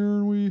went out here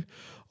and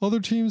other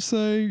teams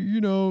say,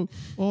 oh,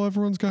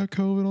 everyone's got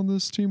COVID on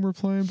this team we're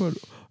playing, but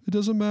it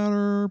doesn't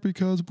matter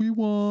because we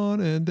won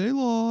and they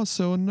lost.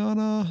 So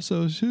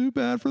so too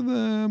bad for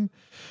them.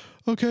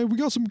 Okay, we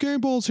got some game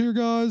balls here,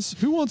 guys.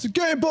 Who wants a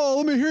game ball?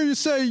 Let me hear you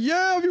say,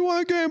 yeah, if you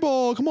want a game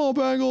ball. Come on,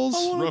 Bengals.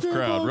 I want a Rough game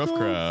crowd, ball, rough guys.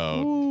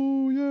 crowd.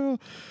 Oh, yeah.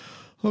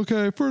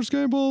 Okay, first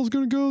game ball is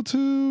going to go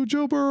to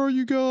Joe Burrow.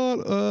 You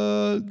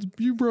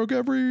broke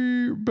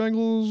every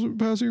Bengals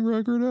passing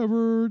record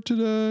ever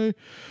today.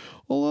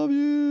 I love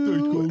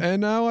you.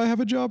 And now I have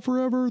a job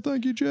forever.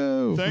 Thank you,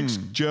 Joe. Thanks,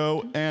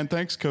 Joe, and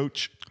thanks,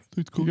 Coach.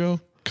 You go.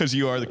 Because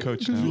you are the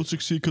coach now. You'll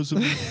succeed because of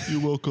me.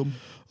 You're welcome.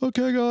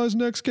 Okay, guys,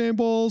 next game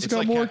balls. It's Got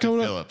like more Captain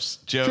coming up. Phillips.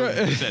 Joe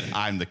said,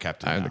 I'm the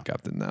captain I'm now. the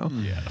captain now.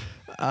 Yeah.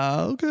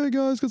 Okay,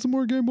 guys, got some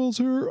more game balls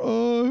here.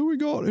 Who we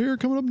got here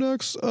coming up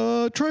next?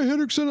 Trey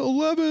Hendrickson,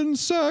 11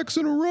 sacks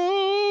in a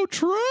row.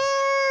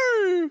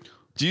 Trey!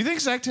 Do you think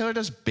Zach Taylor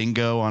does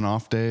bingo on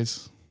off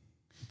days?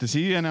 Does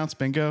he announce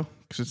bingo?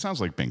 Because it sounds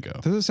like bingo.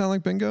 Does it sound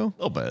like bingo?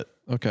 A little bit.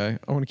 Okay,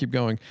 I want to keep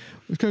going.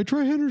 Okay,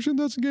 Trey Henderson,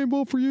 that's a game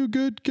ball for you.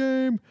 Good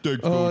game.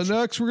 Thanks, Coach.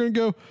 Next, we're going to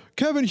go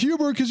Kevin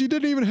Huber because you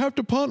didn't even have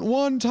to punt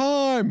one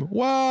time.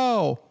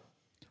 Wow.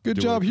 Good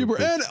job, Huber.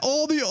 And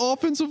all the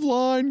offensive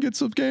line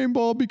gets a game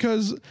ball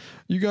because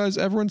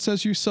everyone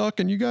says you suck,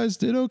 and you guys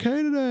did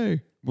okay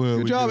today. Well,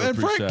 good we job. do And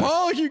Frank appreciate it.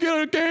 Pollock, you get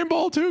a game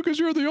ball too because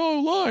you're the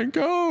O-line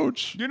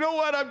coach. You know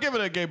what? I'm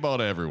giving a game ball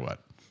to everyone.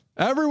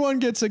 Everyone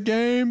gets a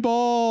game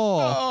ball.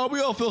 Oh, we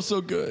all feel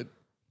so good.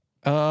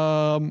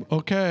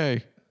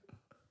 Okay.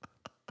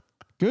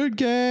 Good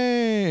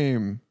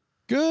game.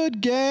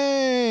 Good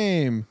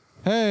game.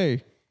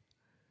 Hey,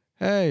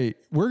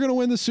 we're going to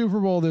win the Super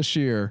Bowl this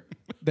year.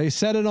 They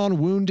said it on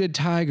Wounded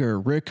Tiger.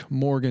 Rick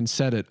Morgan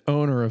said it,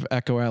 owner of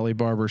Echo Alley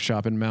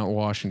Barbershop in Mount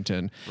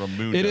Washington.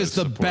 Ramundo It is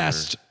the supporter.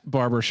 best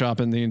barbershop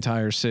in the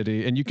entire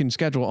city. And you can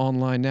schedule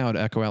online now at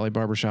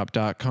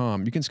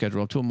echoalleybarbershop.com. You can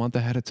schedule up to a month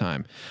ahead of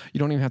time. You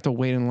don't even have to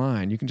wait in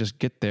line. You can just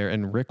get there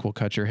and Rick will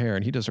cut your hair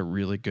and he does a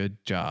really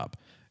good job.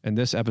 And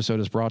this episode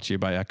is brought to you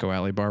by Echo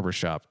Alley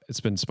Barbershop.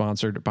 It's been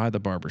sponsored by the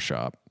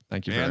barbershop.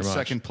 Thank you very And much.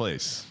 second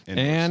place in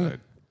And Northside.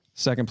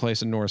 second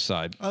place in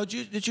Northside. Oh,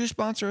 did you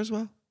sponsor as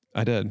well?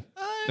 I did.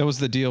 That was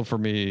the deal for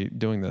me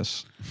doing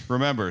this.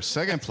 Remember,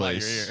 second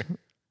place,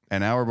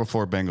 an hour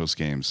before Bengals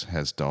games,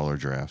 has dollar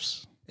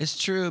drafts.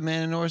 It's true,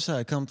 man. In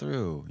Northside, come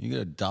through. You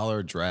get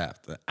 $1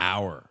 draft, an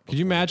hour. Could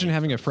you imagine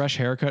having a fresh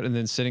haircut and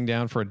then sitting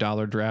down for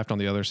 $1 draft on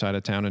the other side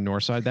of town in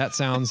Northside? That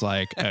sounds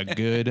like a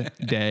good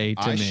day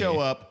to I me. show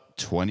up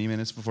 20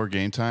 minutes before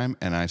game time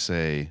and I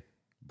say,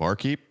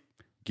 Barkeep,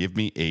 give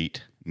me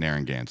 8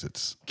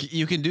 Narragansetts.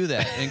 You can do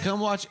that. And come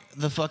watch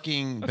the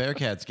fucking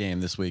Bearcats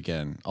game this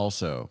weekend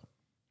also.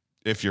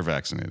 If you're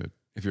vaccinated.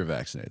 If you're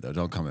vaccinated, though.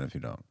 Don't come in if you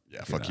don't.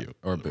 Yeah, If you're fuck not. you.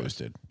 Or Otherwise.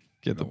 boosted.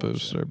 Get the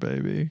booster,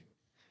 baby.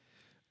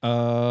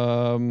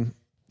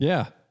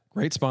 Yeah.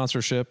 Great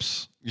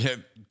sponsorships. Yeah.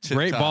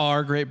 Great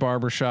bar. Great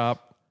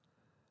barbershop.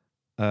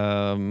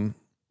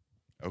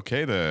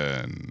 Okay,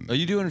 then. Are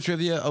you doing a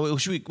trivia? Oh,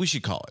 we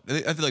should call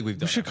it. I feel like we've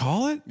done. We should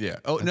call it? Yeah.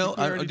 Oh no,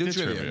 we I already do did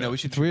trivia. trivia. No, we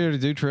should. Did we already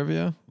do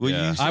trivia? Well,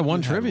 Yeah. you said I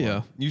won you had trivia.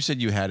 one. You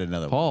said you had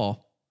another one.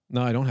 Paul.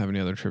 No, I don't have any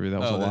other trivia.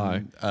 That was a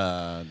lie.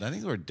 I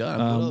think we're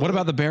done. What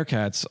about the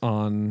Bearcats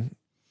on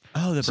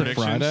the is it predictions?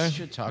 Friday? We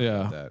should talk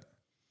Yeah. about that.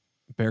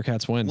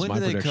 Bearcats wins? When my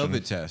do they prediction.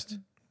 COVID test?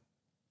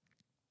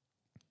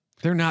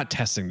 They're not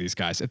testing these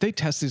guys. If they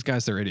test these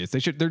guys, they're idiots.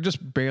 They're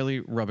just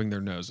barely rubbing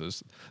their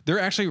noses. They're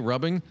actually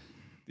rubbing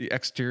the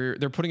exterior.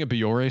 They're putting a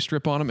Biore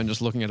strip on them and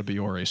just looking at a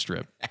Biore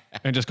strip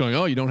and just going,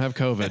 "Oh, you don't have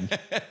COVID."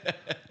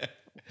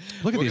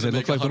 Look at these. They gonna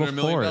look like make little $100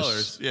 million.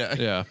 forests. Yeah.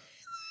 Yeah.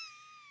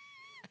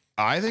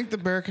 I think the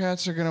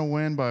Bearcats are going to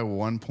win by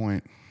 1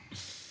 point.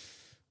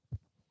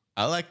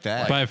 I like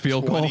that. By a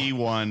field goal.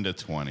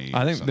 21-20.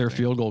 I think their something.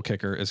 field goal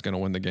kicker is going to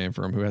win the game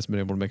for them, who hasn't been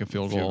able to make a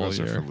field goal Field all goals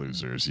are year. for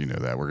losers. You know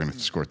that. We're going to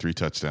score 3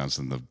 touchdowns,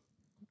 and the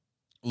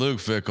Luke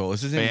Fickle.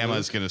 Is his name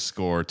Bama's Luke? going to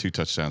score 2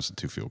 touchdowns and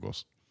 2 field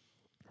goals.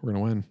 We're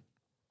going to win.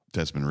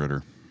 Desmond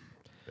Ritter,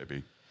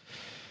 baby.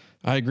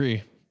 I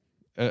agree.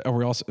 Are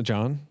we also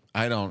John?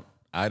 I don't.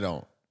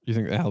 You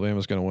think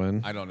Alabama's going to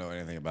win? I don't know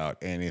anything about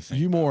anything.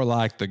 You more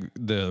like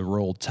the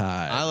Roll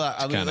Tide.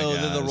 I kind of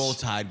they're the guys. Roll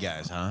Tide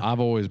guys, huh? I've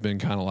always been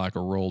kind of like a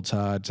Roll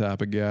Tide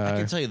type of I guy.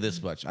 can tell you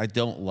this much: I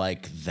don't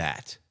like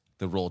that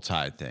the Roll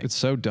Tide thing. It's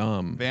so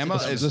dumb. Bama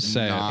Let's is just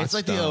say it. not- It's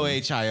like the dumb.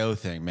 OHIO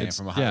thing, man,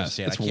 from Ohio yeah,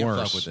 State. it's I can't worse.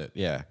 fuck with it.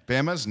 Yeah,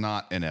 Bama's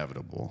not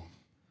inevitable.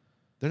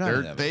 they're not.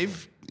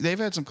 inevitable. They've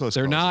had some close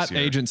They're calls not this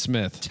year. Agent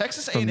Smith.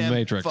 Texas from A&M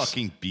Matrix.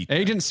 fucking beat them.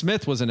 Agent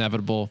Smith was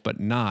inevitable, but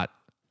not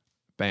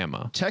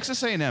Bama.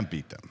 Texas A&M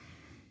beat them.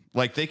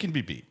 Like, they can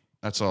be beat.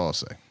 That's all I'll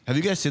say. Have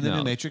you guys seen the No.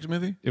 new Matrix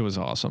movie? It was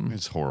awesome.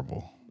 It's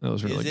horrible. It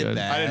was really Is it good.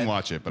 bad? I didn't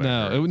watch it, but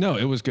I heard. No,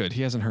 it was good.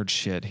 He hasn't heard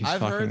shit. He's I've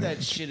fucking heard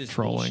that shit is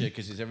trolling. bullshit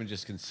because everyone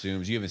just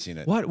consumes. You haven't seen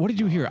it. What did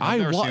you hear?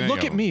 never seen any Look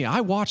of at them. me.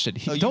 I watched it.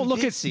 Oh, you Don't look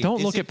did at see it. don't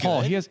Is look it at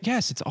Paul. good?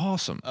 Yes, it's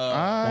awesome.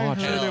 I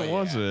Watch heard it. it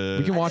wasn't.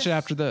 We can watch it just-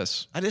 after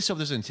this. I just hope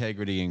there's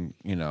integrity and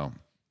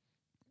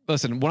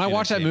Listen, when I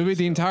watched that Entertainment movie,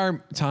 the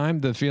entire time,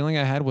 the feeling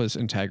I had was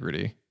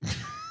integrity.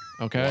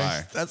 Okay?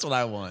 Why? that's what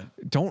I want.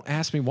 Don't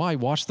ask me why.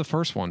 Watch the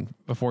first one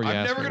before you I'm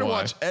ask never me going to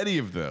why. watch any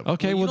of them.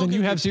 Okay, well, then don't you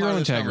get to have be zero part of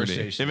this integrity.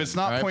 conversation. If it's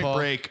not All right, Point Paul?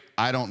 Break,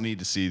 I don't need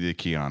to see the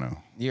Keanu.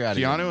 You're out of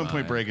your Keanu and Point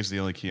mind. Break is the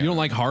only Keanu. You don't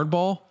like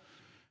Hardball?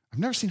 I've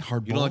never seen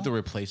Hardball. You don't like the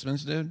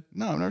replacements, dude?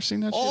 No, I've never seen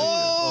that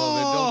Oh,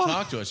 then don't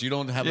talk to us. You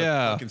don't have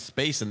Yeah. a fucking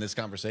space in this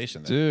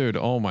conversation. Then. Dude,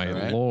 oh my right.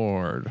 Jesus.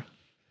 Lord.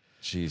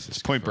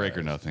 shit. Point Break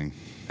or nothing.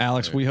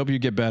 Alex, we hope you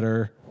get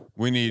better.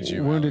 We need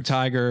you. Wounded Alex.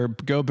 Tiger,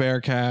 go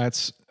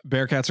Bearcats.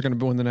 Bearcats are going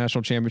to win the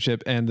national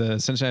championship, and the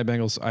Cincinnati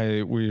Bengals.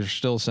 We're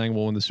still saying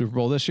we'll win the Super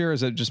Bowl this year.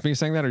 Is it just me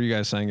saying that, or are you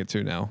guys saying it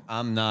too now?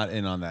 I'm not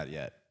in on that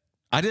yet.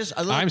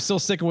 I'm still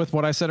sticking with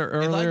what I said if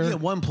earlier. I get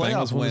one playoff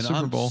Bengals win win, the Super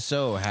I'm Bowl.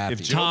 so happy.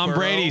 If Joe Tom Burrow-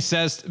 Brady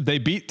says they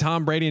beat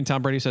Tom Brady, and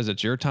Tom Brady says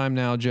it's your time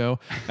now, Joe.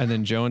 And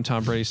then Joe and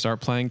Tom Brady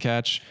start playing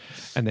catch,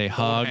 and they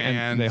hug and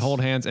hands. they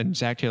hold hands, and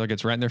Zach Taylor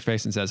gets right in their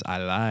face and says, "I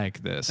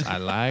like this. I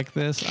like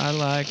this. I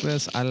like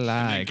this. I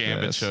like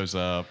Gambit this." shows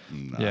up.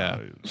 Yeah.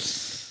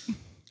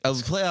 A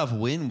playoff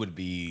win would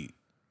be.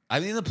 I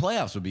mean, the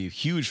playoffs would be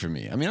huge for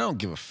me. I mean, I don't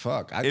give a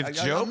fuck. If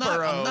Joe I'm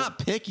Burrow- not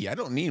picky. I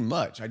don't need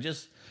much. I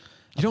just.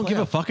 You don't give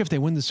a playoff- fuck if they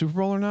win the Super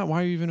Bowl or not.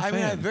 Why are you even a I fan?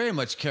 mean, I very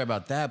much care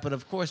about that, but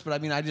of course, I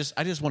mean, I just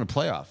want a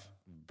playoff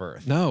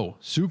berth. No,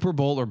 Super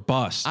Bowl or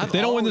bust. I've If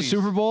they don't win the always-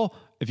 Super Bowl,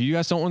 if you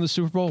guys don't win the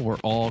Super Bowl, we're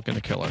all gonna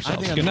kill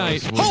ourselves. I'm Good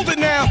night. gonna- Hold it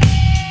now.